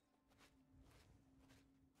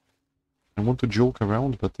 I want to joke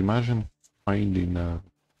around, but imagine finding a,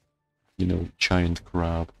 you know, giant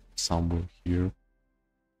crab somewhere here.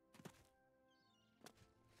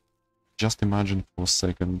 Just imagine for a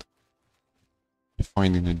second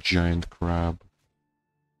finding a giant crab.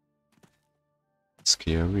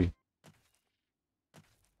 Scary.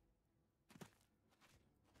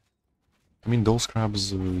 I mean, those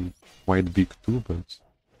crabs are quite big too, but...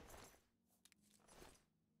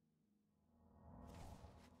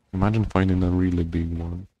 Imagine finding a really big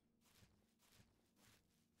one.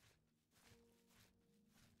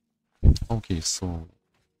 Okay, so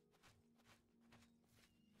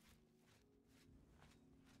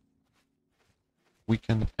we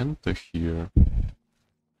can enter here,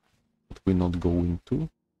 but we're not going to.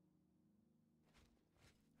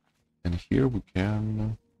 And here we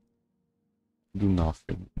can do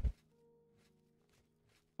nothing.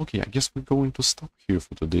 Okay, I guess we're going to stop here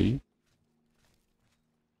for today.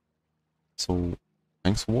 So,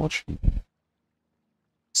 thanks for watching.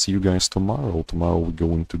 See you guys tomorrow. Tomorrow we're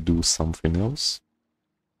going to do something else.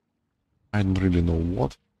 I don't really know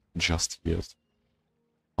what just yet.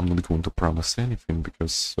 I'm not going to promise anything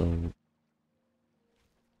because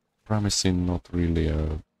promising not really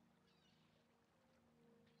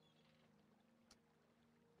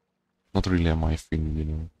my thing, you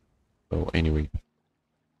know.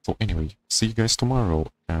 So anyway, see you guys tomorrow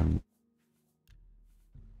and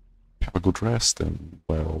have a good rest and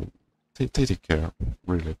well, take care.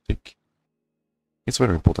 Really, it's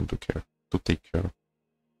very important to take care.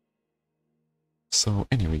 So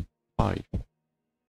anyway, bye.